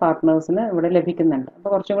സ്വാതന്ത്ര്യം പാർട്ട്നേഴ്സിന് ഇവിടെ ലഭിക്കുന്നുണ്ട്. അപ്പോൾ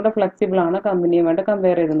കുറച്ചും കൂടെ ഫ്ലെക്സിബിൾ ആണ് കമ്പനിയുമായിട്ട്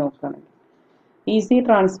കമ്പയർ ചെയ്ത് നോക്കുകയാണെങ്കിൽ. Easy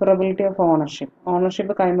transferability of ownership.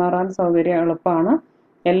 Ownership കൈമാറാൻ സൗകര്യം എളുപ്പമാണ്.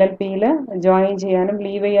 LLPയിൽ ജോയിൻ ചെയ്യാനും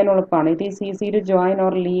ലീവ് ചെയ്യാനും എളുപ്പമാണ്. It is easy to join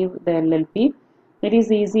or leave the LLP. It is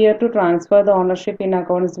easier to transfer the ownership in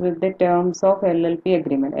accordance with the terms of LLP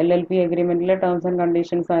agreement. LLP agreementലെ terms and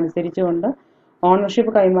conditions അനുസരിച്ചുകൊണ്ട്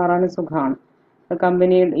ownership കൈമാറാൻ സുഖമാണ്.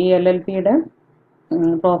 Company ഈ LLPയുടെ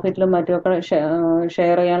പ്രോഫിറ്റിലും മറ്റുമൊക്കെ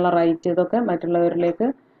share ചെയ്യാനുള്ള right ഇതൊക്കെ മറ്റുള്ളവരിലേക്ക്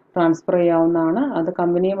transfer ചെയ്യാവുന്നതാണ്. അത്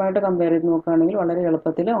കമ്പനിയുമായിട്ട് കമ്പയർ ചെയ്ത് നോക്കുകയാണെങ്കിൽ വളരെ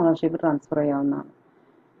എളുപ്പത്തിൽ ഓണർഷിപ്പ് ട്രാൻസ്ഫർ ചെയ്യാവുന്നതാണ്.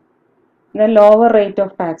 Then lower rate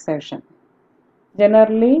of taxation.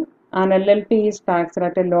 Generally an LLP is taxed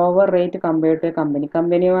at a lower rate compared to a company.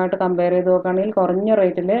 കമ്പനിയുമായിട്ട് compare ചെയ്ത് നോക്കുകയാണെങ്കിൽ കുറഞ്ഞ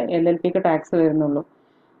റേറ്റിൽ LLPക്ക് ടാക്സ് വരുന്നുള്ളൂ.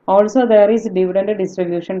 Also there is dividend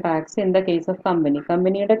distribution tax in the case of company.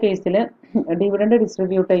 കമ്പനിയുടെ കേസിൽ dividend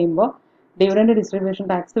distribute ചെയ്യുമ്പോൾ dividend distribution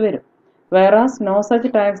tax വരും. whereas no such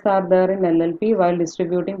tax are there in LLP while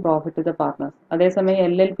distributing profit to the partners. അതേസമയം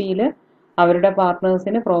LLPയിൽ അവരുടെ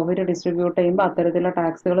പാർട്ട്നേഴ്സിന് profit distribute ചെയ്യുമ്പോൾ അത്തരത്തിലുള്ള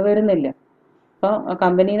ടാക്സുകൾ വരുന്നില്ല. അപ്പോൾ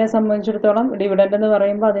കമ്പനീനെ സംബന്ധിച്ചിടത്തോളം ഡിവിഡൻഡ് എന്ന്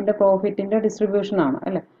പറയുമ്പോൾ അതിൻ്റെ പ്രോഫിറ്റിൻ്റെ ഡിസ്ട്രിബ്യൂഷനാണ്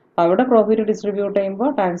അല്ലേ. അപ്പോൾ അവിടെ പ്രോഫിറ്റ് ഡിസ്ട്രിബ്യൂട്ട് ചെയ്യുമ്പോൾ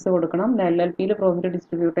ടാക്സ് കൊടുക്കണം. LLPയിൽ പ്രോഫിറ്റ്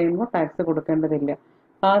ഡിസ്ട്രിബ്യൂട്ട് ചെയ്യുമ്പോൾ ടാക്സ് കൊടുക്കേണ്ടതില്ല.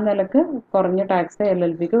 ആ നിലക്ക് കുറഞ്ഞ ടാക്സ്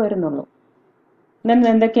LLPക്ക് വരുന്നുള്ളൂ.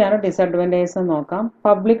 എന്തൊക്കെയാണ് ഡിസഡ്വാൻറ്റേജസ് എന്ന് നോക്കാം.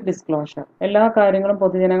 Public disclosure. എല്ലാ കാര്യങ്ങളും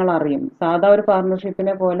പൊതുജനങ്ങൾ അറിയും. സാധാ ഒരു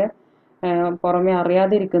പാർട്ണർഷിപ്പിനെ പോലെ പുറമെ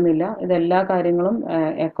അറിയാതിരിക്കുന്നില്ല. ഇതെല്ലാ കാര്യങ്ങളും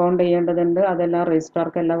അക്കൗണ്ട് ചെയ്യേണ്ടതുണ്ട്. അതെല്ലാം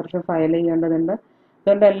രജിസ്ട്രാർക്ക് എല്ലാ വർഷവും ഫയൽ ചെയ്യേണ്ടതുണ്ട്.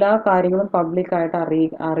 അതുകൊണ്ട് എല്ലാ കാര്യങ്ങളും പബ്ലിക്കായിട്ട്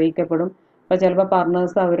അറിയിക്കപ്പെടും. അപ്പോൾ ചിലപ്പോൾ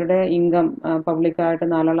പാർട്ട്നേഴ്സ് അവരുടെ ഇൻകം പബ്ലിക്കായിട്ട്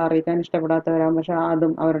നാലാളെ അറിയിക്കാൻ ഇഷ്ടപ്പെടാത്തവരാകും. പക്ഷെ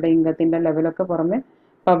അതും അവരുടെ ഇൻകത്തിൻ്റെ ലെവലൊക്കെ പുറമെ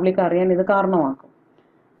പബ്ലിക് അറിയാൻ ഇത് കാരണമാക്കും.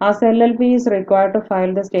 As LLP is required to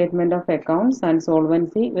file the statement of accounts and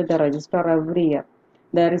solvency with the registrar every year.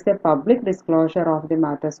 There is a public disclosure of the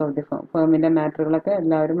matters of the firm. ഫേമിൻ്റെ മാറ്ററുകളൊക്കെ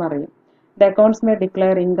എല്ലാവരും അറിയും. The accounts may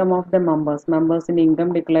declare income of the members. മെമ്പേഴ്സിൻ്റെ income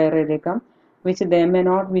declare ചെയ്തേക്കാം, which they may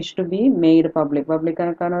not wish to be made public. Public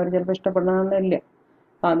ആക്കാൻ അവർ ചിലപ്പോൾ ഇഷ്ടപ്പെടണമെന്നില്ല.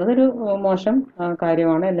 അപ്പോൾ അതൊരു മോശം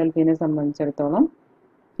കാര്യമാണ് LLPനെ സംബന്ധിച്ചിടത്തോളം.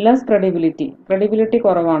 ലെസ് ക്രെഡിബിലിറ്റി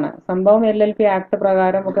കുറവാണ്. സംഭവം LLP ആക്ട്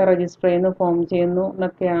പ്രകാരം ഒക്കെ രജിസ്റ്റർ ചെയ്യുന്നു, ഫോം ചെയ്യുന്നു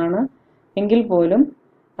എന്നൊക്കെയാണ് എങ്കിൽ പോലും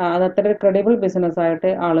അതത്ര ക്രെഡിബിൾ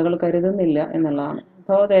ബിസിനസ്സായിട്ട് ആളുകൾ കരുതുന്നില്ല എന്നുള്ളതാണ്.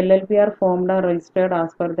 So the LLP are formed and registered as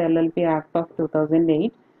per the LLP Act of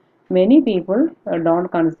 2008. Many people don't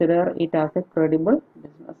consider it as a credible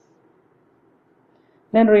business.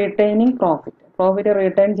 Then retaining profit. Profit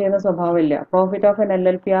retain ചെയ്യുന്ന സ്വഭാവമില്ല. Profit of an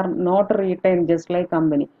LLP are not retained just like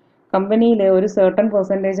company. കമ്പനിയിൽ ഒരു certain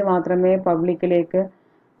percentage മാത്രമേ പബ്ലിക്കിലേക്ക്,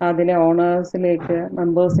 അതിലെ ഓണേഴ്സിലേക്ക്,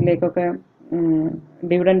 മെമ്പേഴ്സിലേക്കൊക്കെ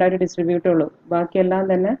dividend ആയിട്ട് distribute ഉള്ളൂ. ബാക്കിയെല്ലാം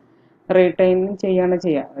തന്നെ retain ചെയ്യാണ്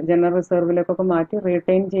ചെയ്യുക. ജനറൽ റിസർവിലേക്കൊക്കെ മാറ്റി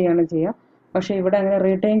റീറ്റെയിൻ ചെയ്യാണ് ചെയ്യുക. പക്ഷേ ഇവിടെ അങ്ങനെ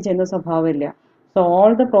റീറ്റെയിൻ ചെയ്യുന്ന സ്വഭാവമില്ല. So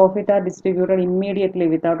all the profit R distributed immediately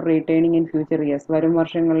without retaining in future years. വരും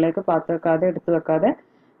വർഷങ്ങളിലേക്ക് പാത്ത് വെക്കാതെ എടുത്തു വെക്കാതെ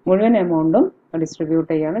മുഴുവൻ എമൗണ്ടും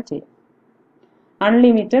ഡിസ്ട്രിബ്യൂട്ട് ചെയ്യാണ് ചെയ്യുക.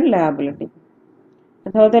 Unlimited liability.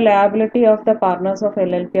 So the liability of the partners of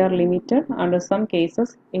LLP are limited. Under some cases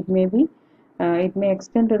it may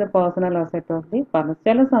extend to the personal asset of the partners.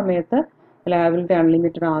 ചില സമയത്ത് liability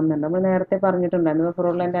unlimited ആവുന്നുണ്ട്. നമ്മൾ നേരത്തെ പറഞ്ഞിട്ടുണ്ടായിരുന്നു,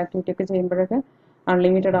 ഫ്രോഡുലന്റ് ആക്ടിവിറ്റി ഒക്കെ ചെയ്യുമ്പോഴൊക്കെ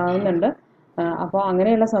അൺലിമിറ്റഡ് ആവുന്നുണ്ട്. അപ്പോൾ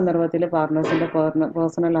അങ്ങനെയുള്ള സന്ദർഭത്തിൽ പാർട്ട്നേഴ്സിൻ്റെ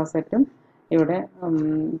പേഴ്സണൽ അസറ്റും ഇവിടെ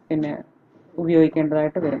പിന്നെ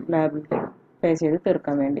ഉപയോഗിക്കേണ്ടതായിട്ട് വരും, ലയബിലിറ്റി പേ ചെയ്ത്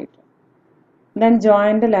തീർക്കാൻ വേണ്ടിയിട്ട്. Then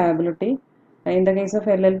joint liability. In the case of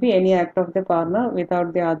LLP, any act of the partner without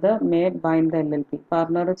the other may bind the LLP.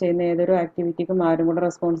 Partner ചെയ്യുന്ന ഏതൊരു ആക്ടിവിറ്റിക്കും ആരും കൂടെ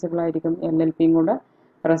റെസ്പോൺസിബിൾ ആയിരിക്കും, LLPയും കൂടെ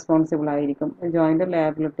റെസ്പോൺസിബിൾ ആയിരിക്കും. ജോയിൻ്റ്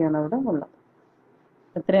ലയബിലിറ്റി ആണ് അവിടെ ഉള്ളത്.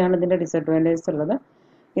 ഇത്രയാണ് ഇതിൻ്റെ ഡിസഡ്വാൻറ്റേജസ് ഉള്ളത്.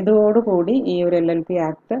 ഇതോടുകൂടി ഈ ഒരു LLP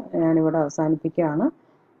ആക്ട് ഞാനിവിടെ അവസാനിപ്പിക്കുകയാണ്.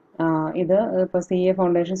 ഇത് ഇപ്പോൾ CA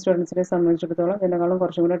ഫൗണ്ടേഷൻ സ്റ്റുഡൻസിനെ സംബന്ധിച്ചിടത്തോളം ഇതിനേക്കാളും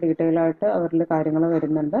കുറച്ചും കൂടെ ഡീറ്റെയിൽ ആയിട്ട് അവരിൽ കാര്യങ്ങൾ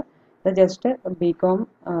വരുന്നുണ്ട്. ഇത് ജസ്റ്റ് Bcom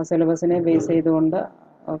സിലബസിനെ ബേസ് ചെയ്തുകൊണ്ട്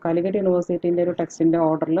കാലിക്കറ്റ് യൂണിവേഴ്സിറ്റീൻ്റെ ഒരു ടെക്സ്റ്റിൻ്റെ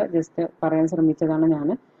ഓർഡറിൽ ജസ്റ്റ് പറയാൻ ശ്രമിച്ചതാണ് ഞാൻ.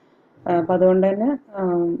 അപ്പോൾ അതുകൊണ്ട് തന്നെ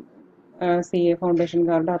CA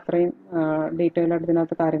ഫൗണ്ടേഷൻകാരുടെ അത്രയും ഡീറ്റെയിൽ ആയിട്ട്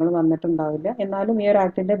ഇതിനകത്ത് കാര്യങ്ങൾ വന്നിട്ടുണ്ടാവില്ല. എന്നാലും ഈ ഒരു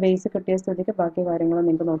ആക്ടിൻ്റെ ബേസ് കിട്ടിയ സ്ഥിതിക്ക് ബാക്കി കാര്യങ്ങൾ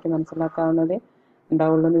നിങ്ങൾക്ക് നോക്കി മനസ്സിലാക്കാവുന്നതേ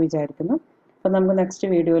ഉണ്ടാവുള്ളൂ എന്ന് വിചാരിക്കുന്നു. അപ്പോൾ നമുക്ക്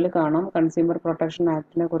നെക്സ്റ്റ് വീഡിയോയിൽ കാണാം. കൺസ്യൂമർ പ്രൊട്ടക്ഷൻ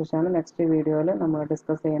ആക്ടിനെ കുറിച്ചാണ് നെക്സ്റ്റ് വീഡിയോയിൽ നമ്മൾ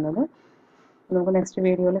ഡിസ്കസ് ചെയ്യുന്നത്. നമുക്ക് നെക്സ്റ്റ്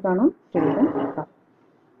വീഡിയോയിൽ കാണാം. ശരി.